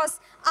on the cross.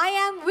 I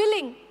am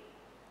willing.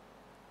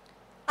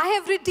 I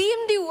have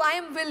redeemed you. I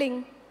am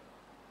willing.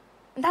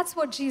 And that's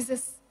what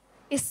Jesus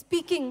is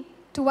speaking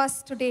to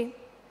us today.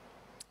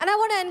 And I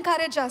want to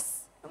encourage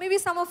us. Maybe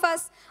some of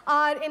us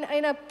are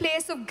in a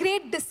place of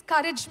great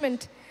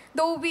discouragement.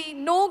 Though we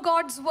know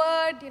God's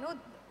word,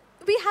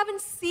 we haven't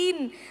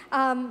seen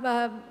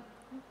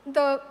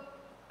the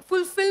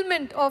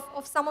fulfillment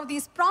of some of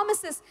these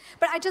promises.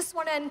 But I just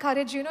want to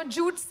encourage you.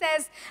 Jude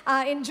says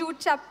in Jude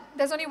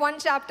there's only one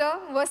chapter,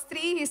 verse 3,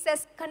 he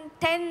says,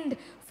 contend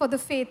for the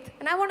faith.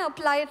 And I want to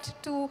apply it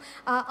to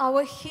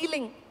our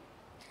healing,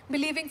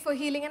 believing for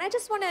healing. And I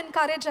just want to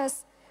encourage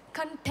us,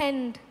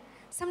 contend.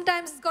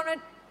 Sometimes it's going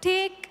to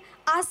take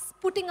us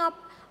putting up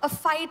a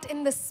fight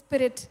in the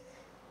spirit.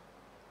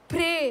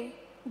 Pray,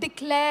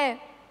 declare,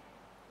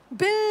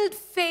 build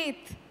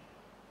faith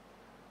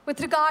with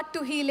regard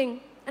to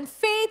healing. And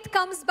faith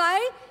comes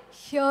by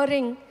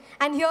hearing,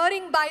 and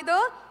hearing by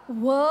the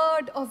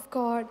word of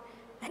God.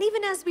 And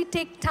even as we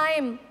take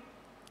time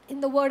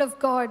in the word of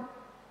God,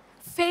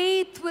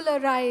 faith will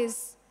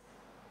arise.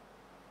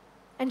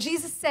 And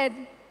Jesus said,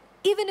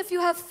 even if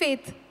you have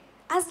faith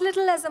as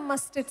little as a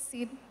mustard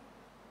seed,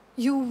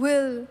 you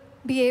will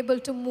be able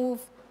to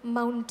move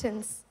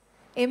mountains.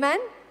 Amen?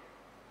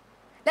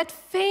 Let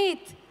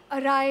faith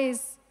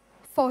arise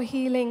for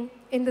healing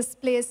in this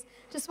place.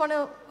 Just want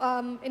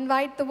to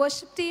invite the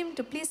worship team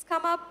to please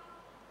come up.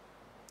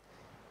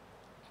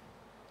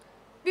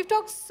 We've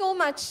talked so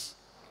much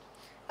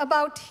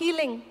about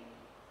healing,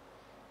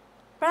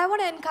 but I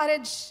want to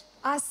encourage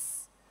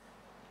us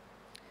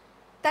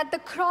that the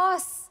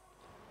cross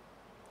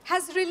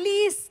has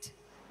released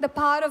the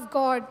power of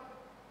God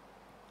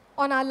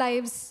on our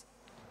lives.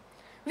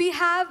 We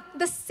have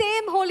the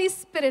same Holy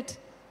Spirit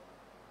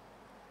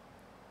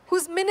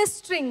who's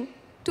ministering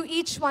to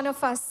each one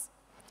of us.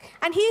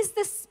 And He is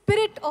the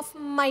Spirit of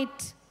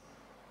might.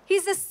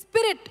 He's the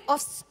Spirit of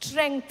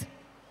strength.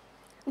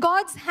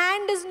 God's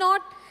hand is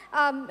not,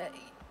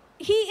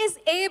 He is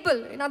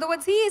able, in other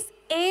words, He is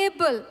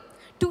able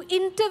to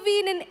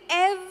intervene in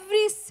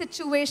every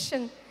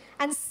situation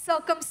and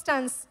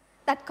circumstance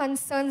that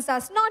concerns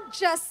us, not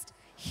just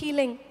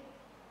healing.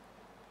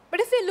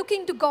 But if we're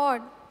looking to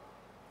God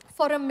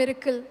for a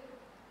miracle,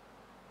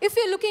 if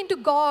we're looking to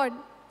God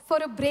for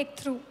a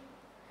breakthrough,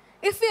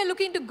 if we're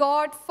looking to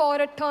God for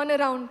a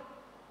turnaround,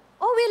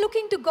 or we're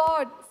looking to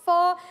God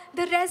for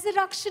the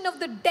resurrection of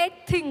the dead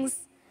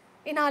things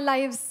in our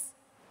lives,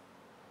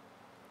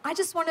 I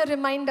just want to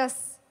remind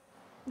us,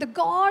 the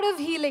God of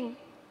healing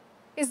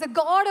is the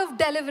God of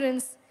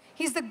deliverance.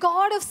 He's the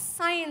God of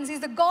signs.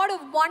 He's the God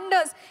of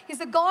wonders. He's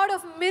the God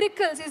of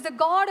miracles. He's the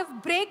God of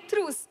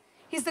breakthroughs.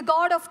 He's the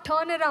God of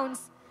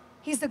turnarounds.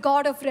 He's the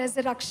God of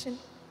resurrection.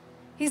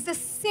 He's the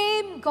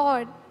same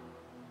God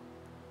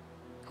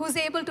who's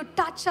able to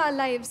touch our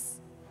lives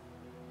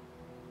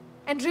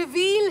and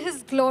reveal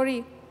His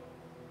glory.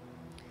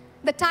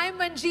 The time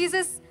when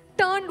Jesus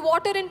turned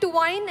water into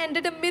wine and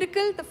did a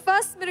miracle, the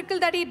first miracle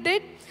that He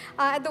did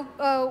at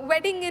the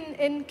wedding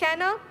in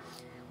Cana,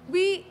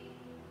 we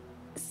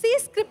see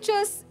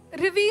scriptures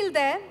reveal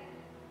there.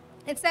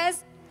 It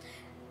says,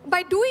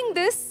 by doing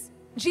this,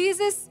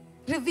 Jesus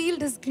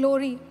revealed His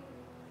glory.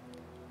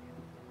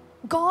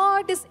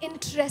 God is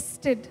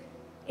interested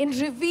in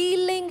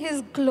revealing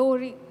His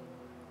glory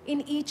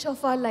in each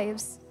of our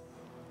lives.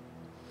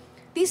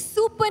 These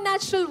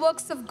supernatural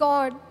works of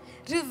God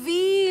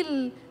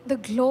reveal the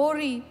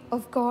glory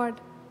of God.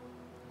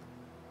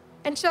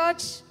 And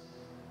church,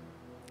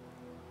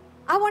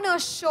 I want to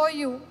assure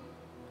you,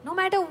 no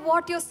matter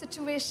what your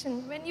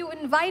situation, when you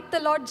invite the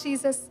Lord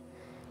Jesus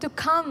to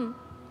come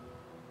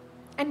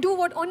and do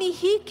what only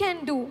He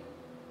can do,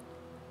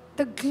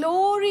 the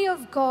glory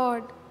of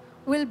God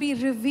will be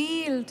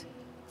revealed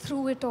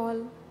through it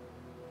all.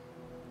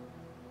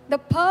 The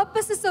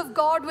purposes of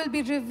God will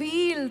be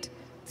revealed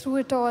through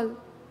it all.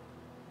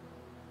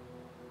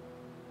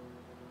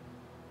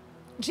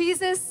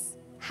 Jesus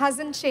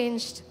hasn't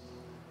changed.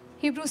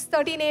 Hebrews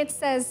 13:8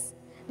 says,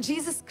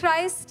 Jesus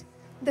Christ,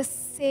 the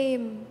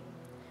same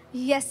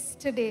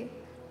yesterday,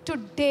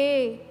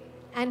 today,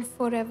 and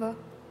forever.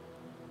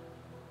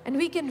 And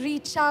we can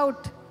reach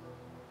out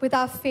with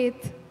our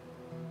faith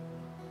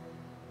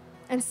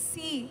and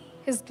see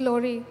His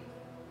glory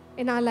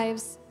in our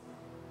lives.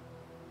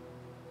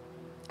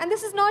 And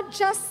this is not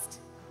just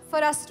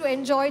for us to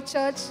enjoy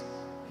church,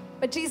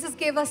 but Jesus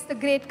gave us the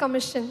Great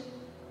Commission.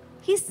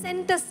 He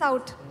sent us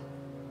out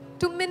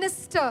to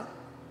minister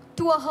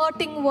to a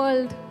hurting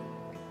world.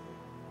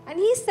 And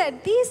He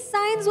said, these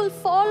signs will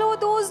follow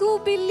those who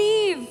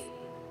believe.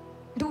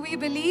 Do we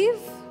believe?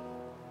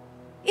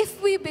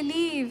 If we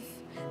believe,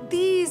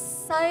 these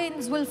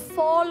signs will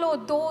follow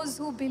those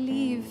who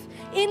believe.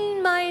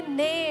 In my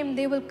name,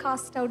 they will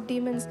cast out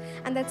demons.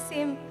 And that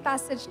same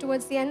passage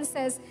towards the end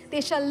says,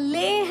 they shall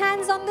lay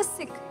hands on the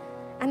sick,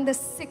 and the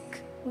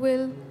sick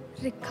will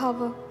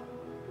recover.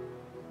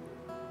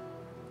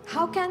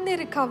 How can they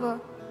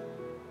recover?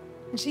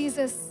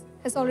 Jesus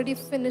has already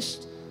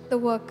finished the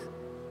work.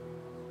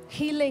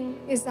 Healing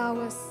is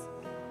ours.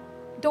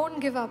 Don't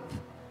give up.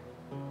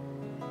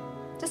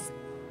 Just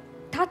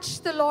touch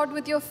the Lord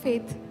with your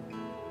faith,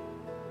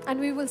 and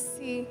we will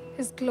see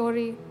His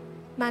glory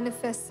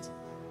manifest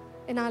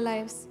in our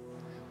lives.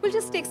 We'll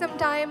just take some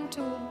time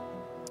to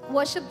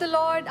worship the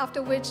Lord,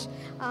 after which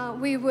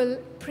we will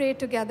pray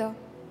together.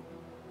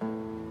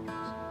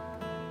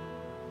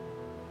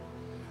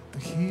 The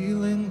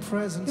healing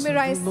presence You may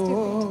rise of to the your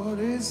Lord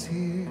is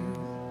here.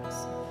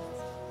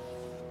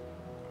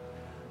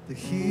 The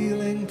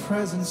healing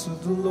presence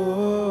of the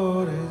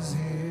Lord is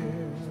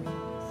here.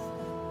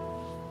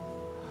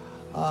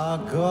 Our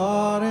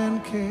God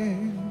and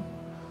King,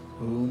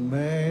 who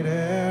made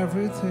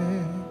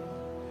everything,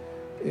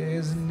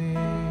 is near.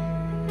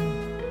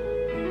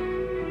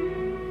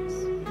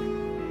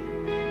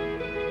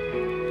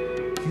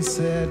 He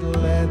said,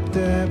 let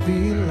there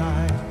be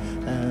light,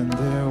 and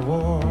there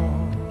was.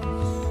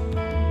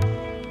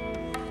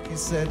 He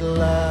said,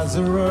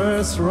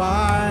 Lazarus,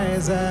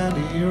 rise, and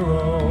he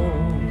rose.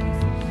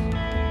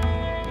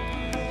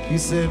 He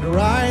said,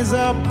 rise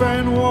up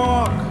and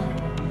walk,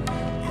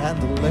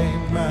 and the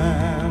lame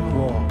man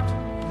walked.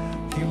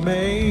 He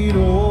made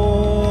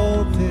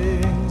all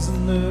things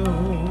new.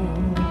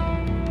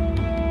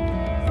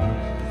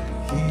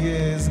 He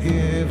is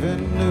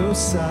giving new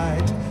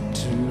sight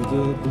to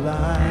the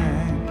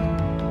blind.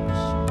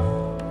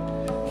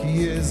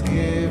 He is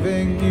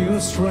giving new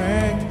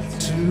strength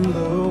to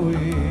the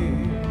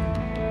weak.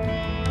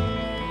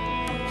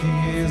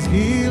 He is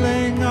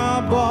healing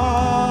our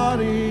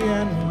body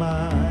and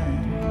mind.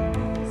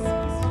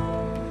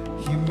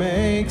 He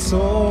makes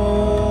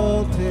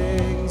all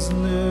things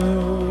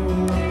new.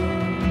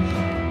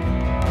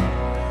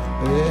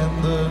 In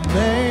the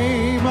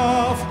name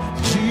of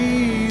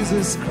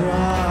Jesus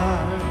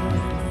Christ,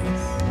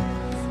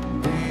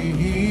 be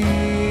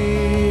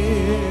healed,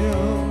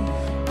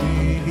 be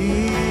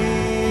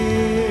healed.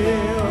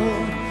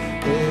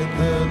 In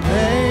the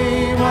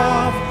name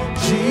of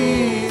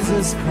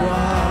Jesus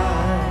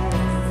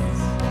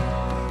Christ,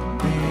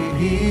 be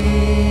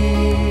healed,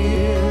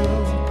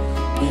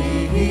 be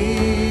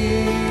healed.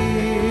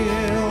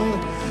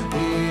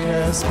 He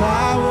has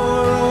power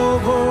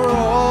over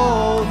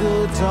all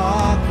the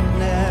darkness.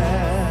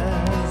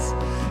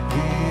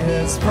 He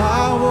has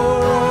power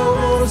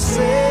over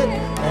sin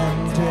and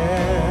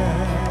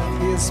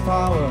death. His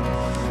power,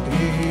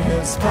 He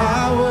has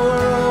power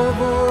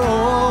over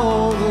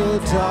all the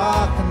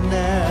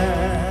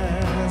darkness.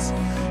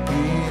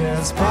 He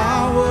has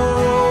power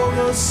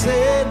over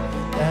sin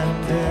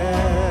and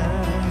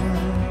death.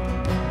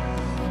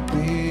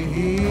 Be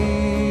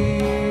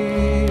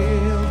healed,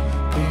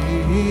 be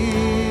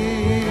healed,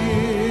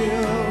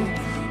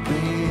 be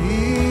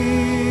healed.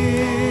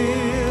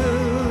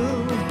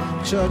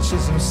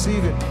 Churches,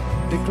 receive it,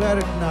 declare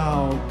it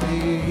now. Be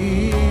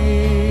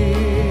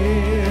healed,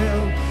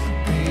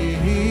 be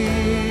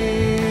healed,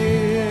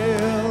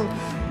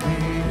 be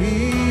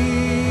healed.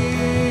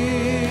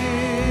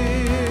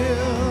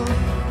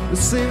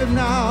 Receive it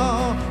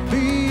now. Be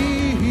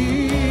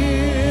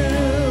healed,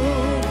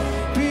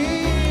 be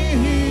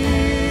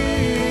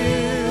healed,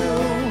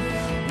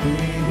 be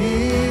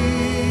healed,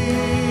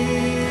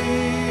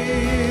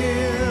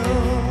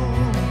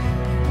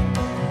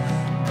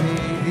 be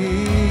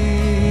healed,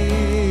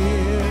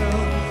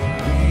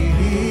 be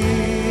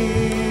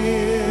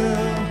healed.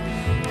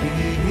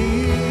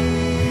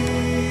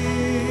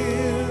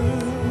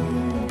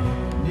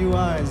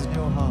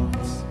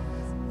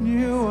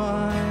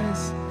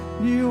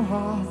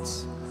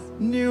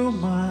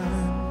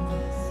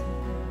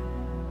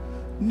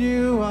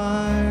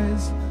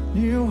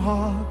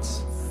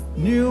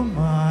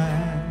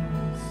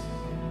 minds.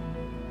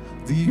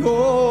 The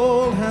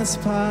old has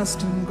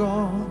passed and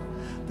gone,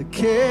 the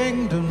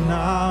kingdom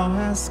now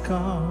has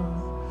come.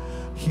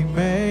 He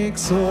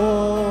makes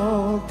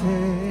all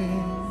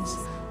things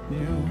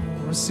new.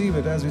 Receive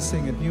it as we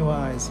sing it. New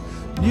eyes,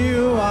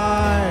 new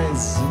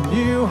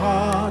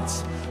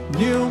hearts,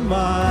 new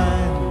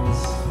minds.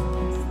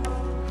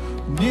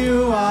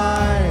 New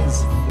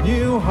eyes,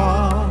 new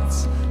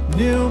hearts,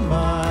 new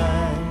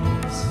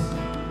minds.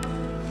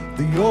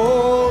 The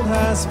old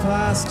has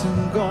passed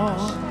and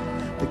gone,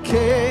 the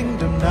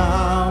kingdom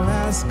now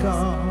has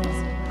come.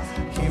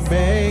 He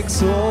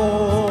makes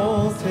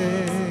all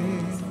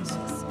things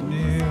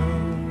new.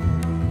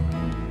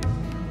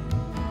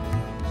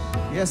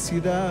 Yes, He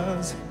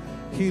does.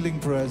 Healing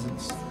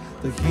presence.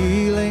 The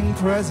healing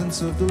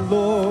presence of the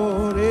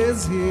Lord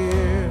is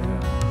here.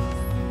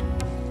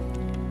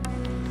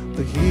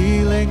 The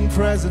healing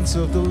presence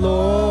of the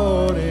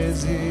Lord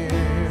is here.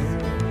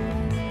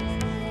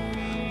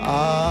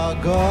 Our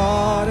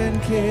God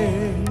and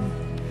King,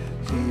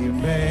 He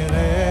made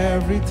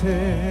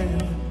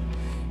everything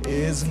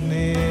is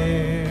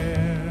near.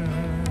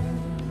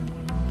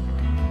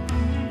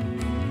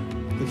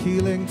 The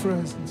healing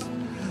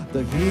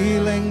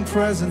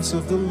presence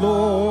of the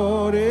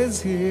Lord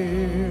is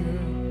here.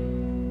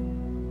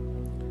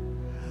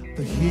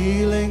 The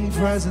healing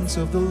presence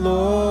of the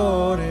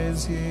Lord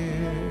is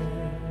here.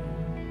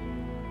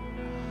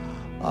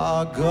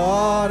 Our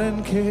God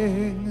and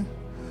King,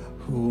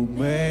 who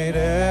made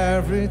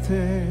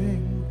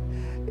everything,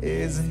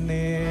 is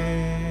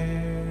near.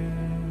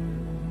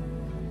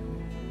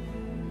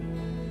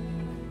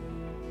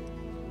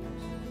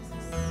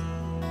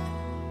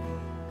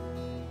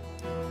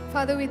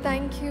 Father, we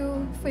thank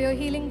you for your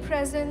healing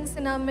presence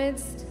in our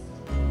midst.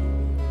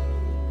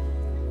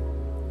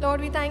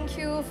 Lord, we thank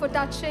you for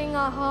touching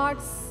our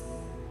hearts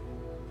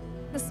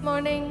this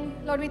morning.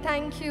 Lord, we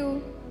thank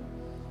you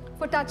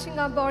for touching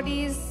our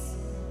bodies,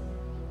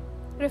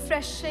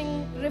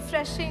 refreshing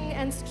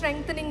and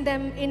strengthening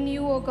them in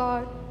you, O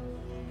God.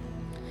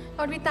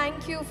 Lord, we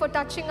thank you for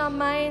touching our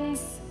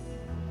minds.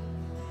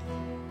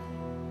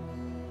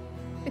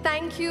 We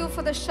thank you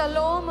for the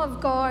shalom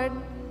of God.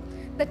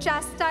 The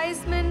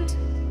chastisement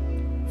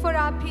for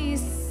our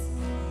peace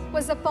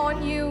was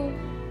upon you.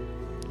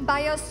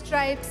 By your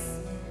stripes,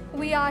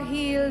 we are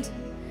healed.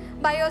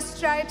 By your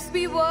stripes,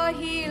 we were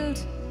healed.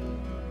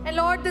 And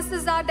Lord, this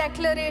is our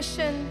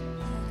declaration.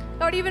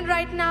 Lord, even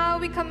right now,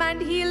 we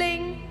command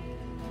healing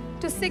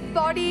to sick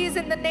bodies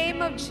in the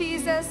name of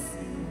Jesus.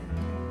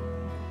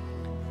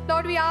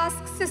 Lord, we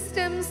ask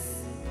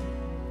systems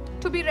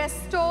to be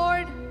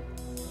restored.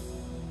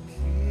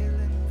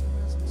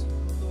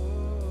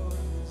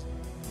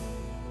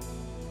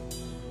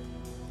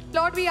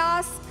 Lord, we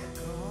ask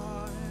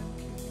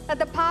that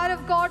the power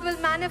of God will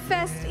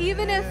manifest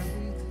even if,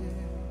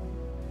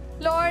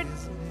 Lord,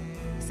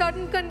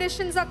 certain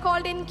conditions are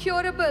called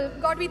incurable.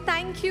 God, we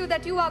thank you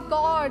that you are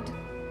God.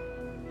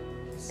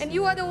 And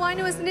you are the one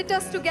who has knit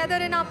us together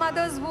in our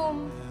mother's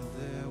womb.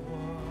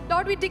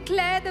 Lord, we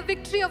declare the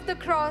victory of the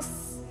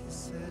cross.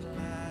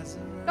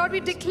 Lord, we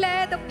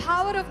declare the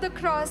power of the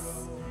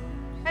cross.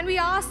 And we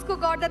ask, oh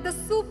God, that the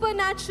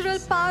supernatural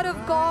power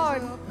of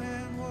God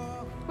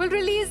will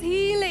release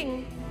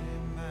healing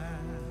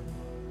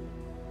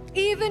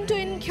even to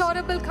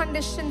incurable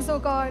conditions, oh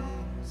God.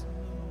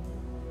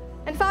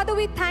 And Father,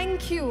 we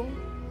thank you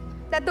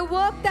that the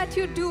work that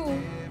you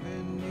do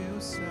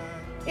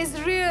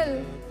is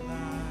real.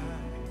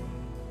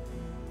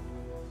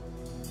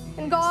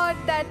 And God,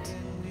 that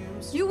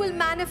you will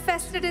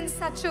manifest it in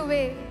such a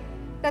way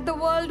that the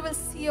world will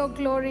see your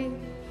glory.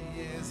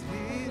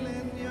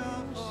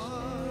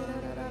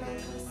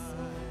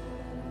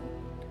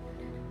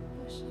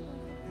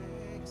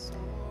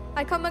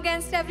 I come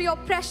against every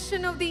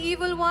oppression of the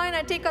evil one.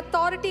 I take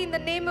authority in the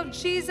name of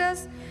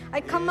Jesus.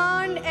 I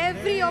command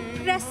every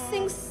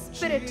oppressing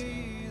spirit.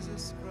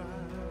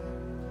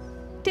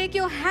 Take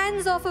your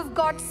hands off of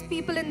God's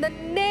people in the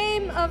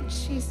name of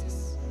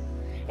Jesus.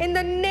 In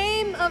the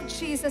name of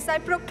Jesus, I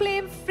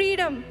proclaim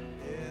freedom.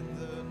 In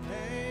the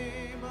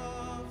name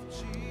of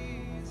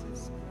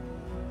Jesus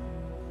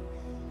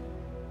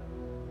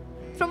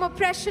Christ. From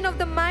oppression of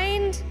the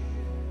mind,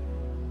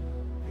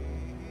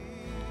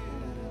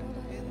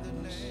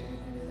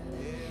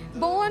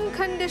 bone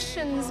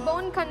conditions,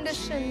 bone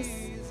conditions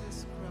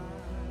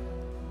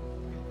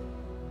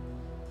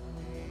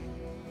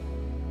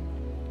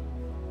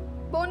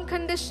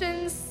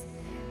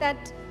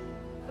that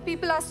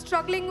people are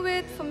struggling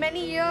with for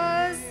many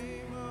years,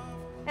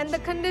 and the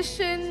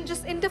condition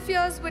just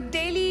interferes with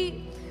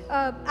daily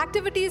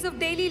activities of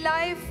daily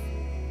life.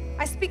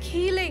 I speak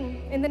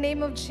healing in the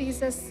name of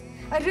Jesus.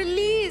 A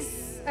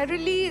release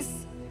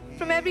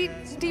from every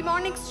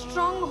demonic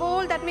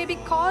stronghold that may be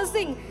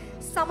causing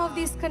some of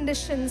these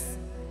conditions.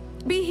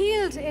 Be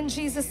healed in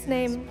Jesus'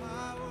 name.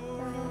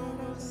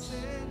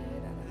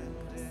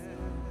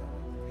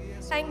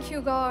 Thank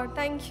you, God.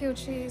 Thank you,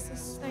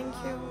 Jesus. Thank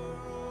you.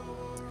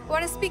 I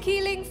want to speak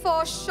healing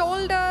for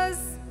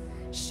shoulders,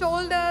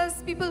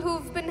 shoulders, people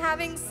who've been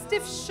having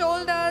stiff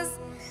shoulders,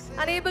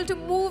 unable to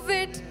move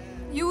it,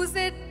 use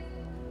it.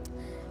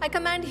 I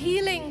command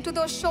healing to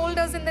those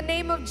shoulders in the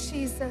name of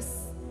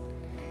Jesus.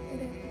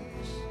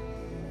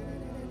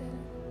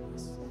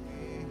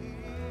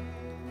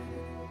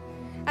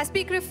 I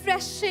speak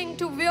refreshing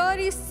to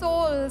weary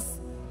souls.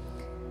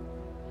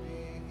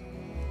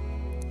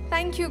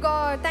 Thank you,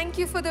 God. Thank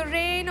you for the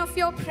rain of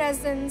your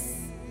presence.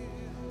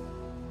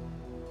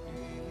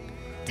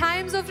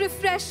 Times of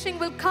refreshing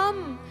will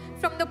come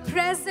from the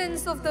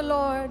presence of the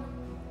Lord.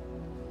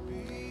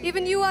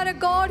 Even you are a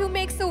God who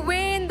makes a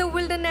way in the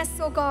wilderness,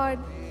 oh God.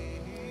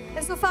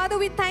 And so, Father,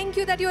 we thank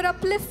you that you're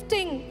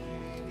uplifting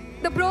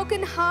the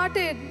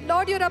brokenhearted.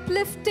 Lord, you're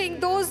uplifting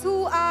those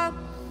who are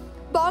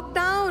bogged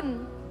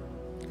down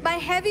by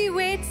heavy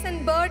weights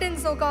and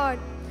burdens, oh God.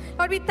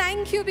 Lord, we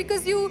thank you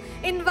because you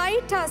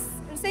invite us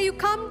and say, you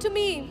come to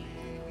me,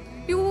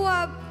 you who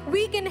are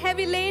weak and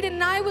heavy laden,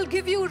 and I will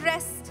give you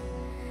rest.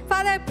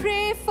 Father, I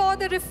pray for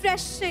the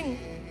refreshing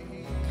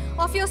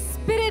of your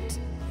Spirit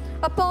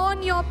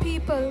upon your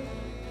people.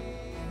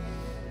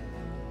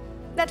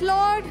 That,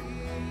 Lord,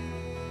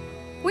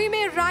 we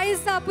may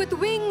rise up with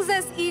wings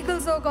as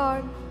eagles, oh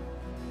God.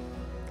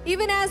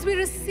 Even as we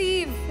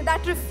receive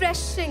that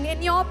refreshing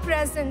in your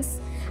presence,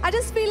 I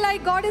just feel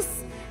like God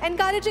is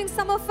encouraging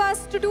some of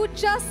us to do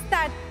just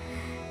that.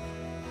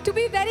 To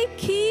be very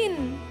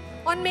keen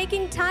on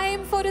making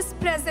time for His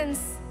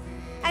presence.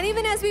 And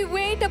even as we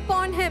wait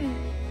upon Him,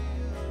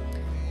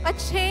 a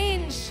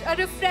change, a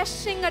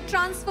refreshing, a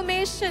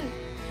transformation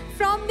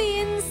from the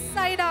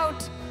inside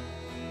out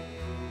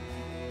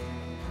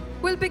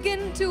will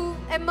begin to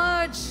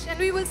emerge, and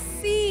we will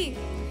see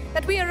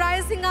that we are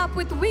rising up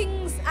with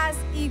wings as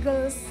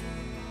eagles.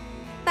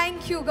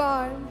 Thank you,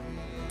 God.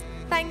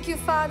 Thank you,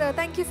 Father.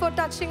 Thank you for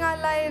touching our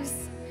lives.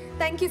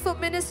 Thank you for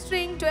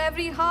ministering to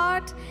every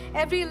heart,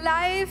 every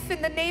life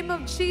in the name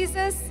of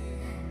Jesus.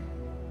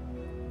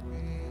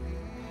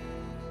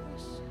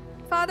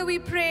 Father, we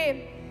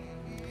pray,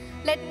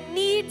 let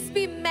needs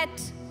be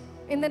met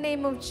in the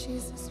name of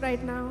Jesus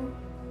right now.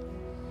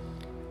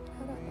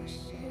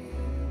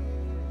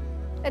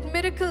 Let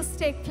miracles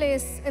take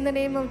place in the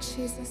name of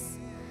Jesus.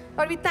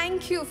 Lord, we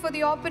thank you for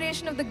the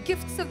operation of the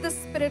gifts of the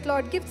Spirit,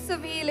 Lord, gifts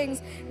of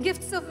healings,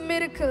 gifts of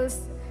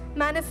miracles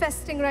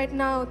manifesting right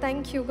now.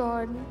 Thank you,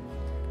 God.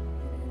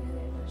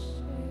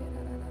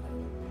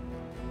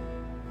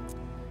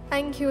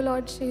 Thank you,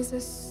 Lord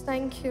Jesus.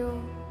 Thank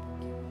you.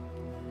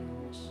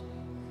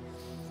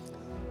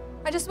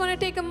 I just want to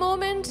take a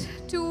moment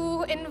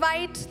to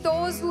invite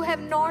those who have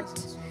not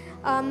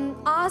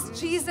asked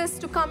Jesus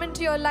to come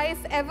into your life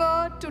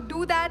ever to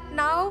do that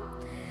now.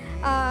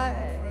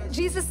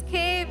 Jesus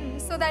came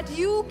so that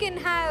you can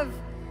have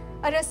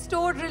a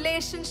restored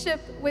relationship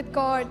with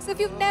God. So if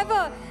you've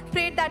never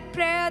prayed that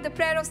prayer, the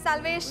prayer of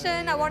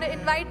salvation, I want to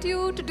invite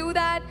you to do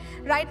that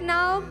right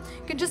now.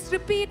 You can just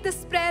repeat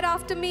this prayer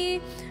after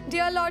me.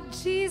 Dear Lord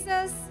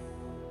Jesus,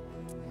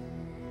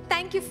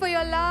 thank you for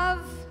your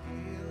love.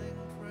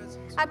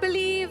 I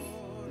believe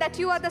that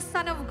you are the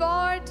Son of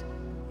God.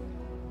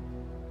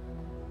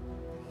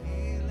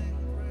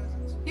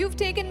 You've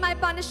taken my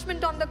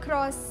punishment on the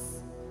cross.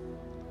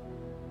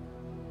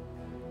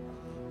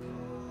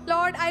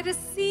 Lord, I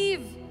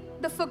receive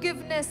the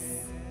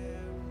forgiveness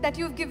that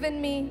you've given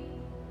me.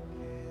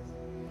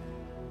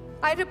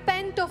 I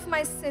repent of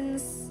my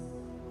sins.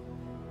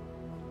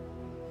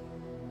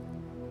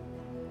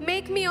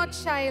 Make me your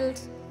child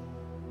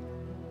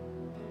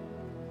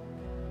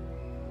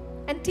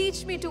and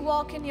teach me to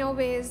walk in your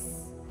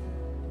ways.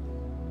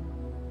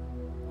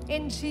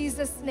 In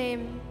Jesus'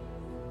 name.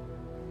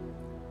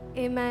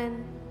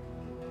 Amen.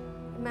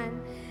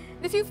 Amen.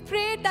 If you've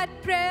prayed that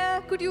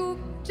prayer, could you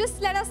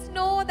just let us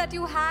know that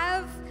you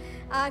have?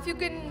 If you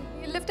can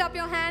lift up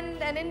your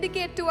hand and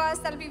indicate to us,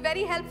 that'll be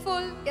very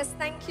helpful. Yes,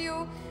 thank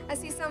you. I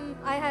see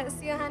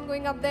a hand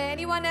going up there.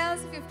 Anyone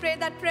else, if you've prayed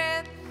that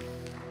prayer,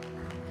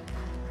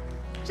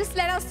 just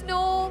let us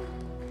know.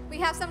 We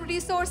have some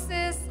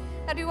resources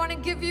that we want to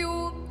give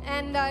you,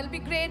 and it'll be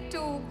great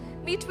to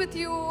meet with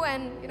you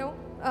and,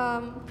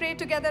 pray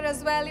together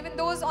as well. Even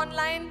those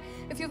online,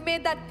 if you've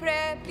made that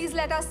prayer, please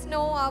let us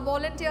know. Our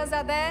volunteers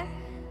are there.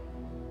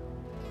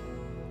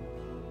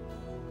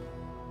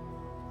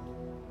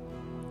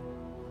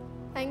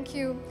 Thank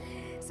you.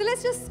 So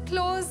let's just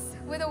close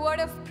with a word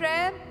of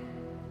prayer.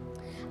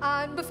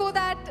 Before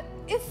that,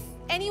 if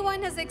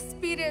anyone has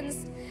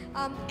experienced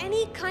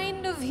any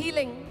kind of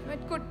healing,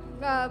 it could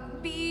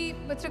be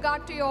with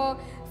regard to your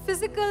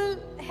physical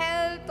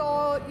health,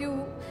 or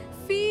you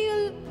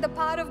feel the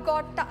power of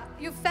God,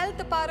 you felt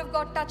the power of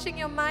God touching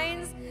your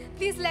minds,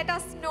 please let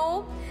us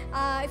know.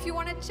 If you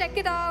want to check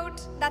it out,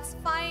 that's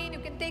fine. You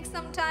can take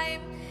some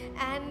time,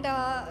 and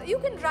you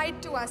can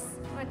write to us,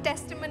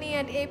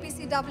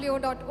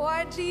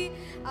 testimony@apcwo.org,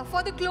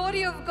 for the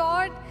glory of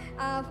God,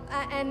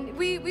 and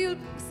we will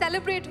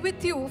celebrate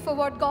with you for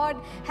what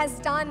God has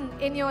done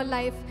in your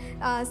life.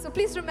 So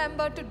please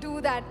remember to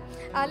do that.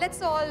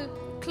 Let's all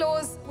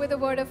close with a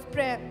word of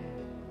prayer.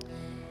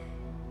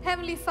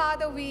 Heavenly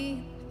Father,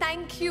 we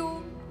thank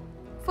you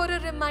for a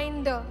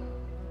reminder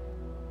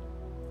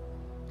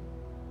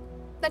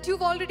that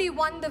you've already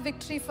won the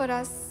victory for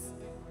us.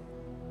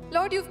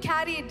 Lord, you've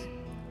carried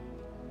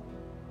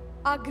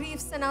our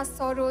griefs and our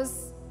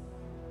sorrows.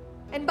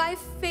 And by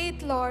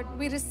faith, Lord,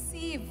 we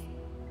receive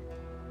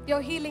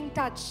your healing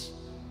touch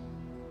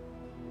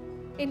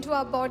into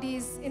our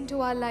bodies,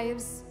 into our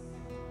lives.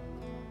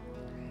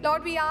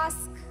 Lord, we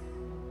ask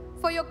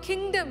for your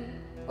kingdom,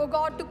 oh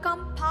God, to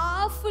come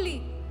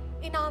powerfully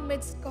in our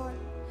midst, God.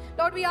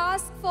 Lord, we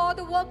ask for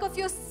the work of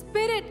your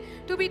Spirit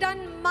to be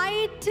done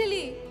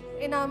mightily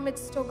in our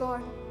midst, oh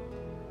God.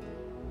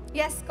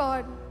 Yes,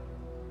 God.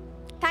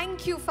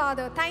 Thank you,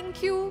 Father.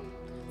 Thank you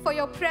for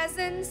your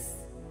presence.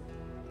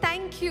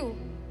 Thank you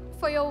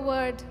for your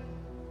word.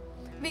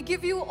 We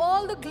give you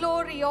all the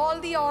glory, all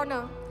the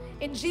honor.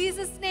 In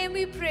Jesus' name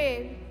we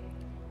pray.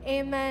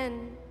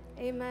 Amen.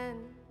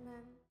 Amen.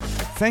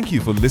 Thank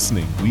you for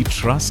listening. We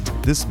trust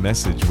this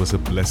message was a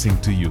blessing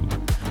to you.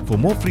 For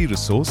more free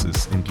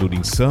resources,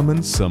 including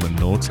sermons, sermon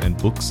notes, and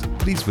books,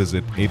 please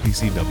visit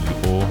apcwo.org.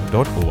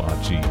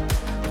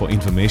 For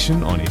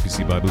information on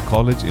APC Bible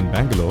College in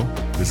Bangalore,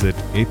 visit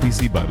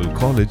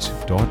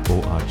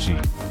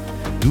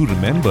apcbiblecollege.org. Do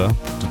remember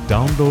to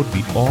download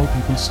the All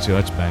People's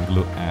Church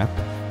Bangalore app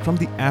from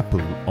the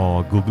Apple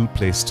or Google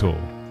Play Store.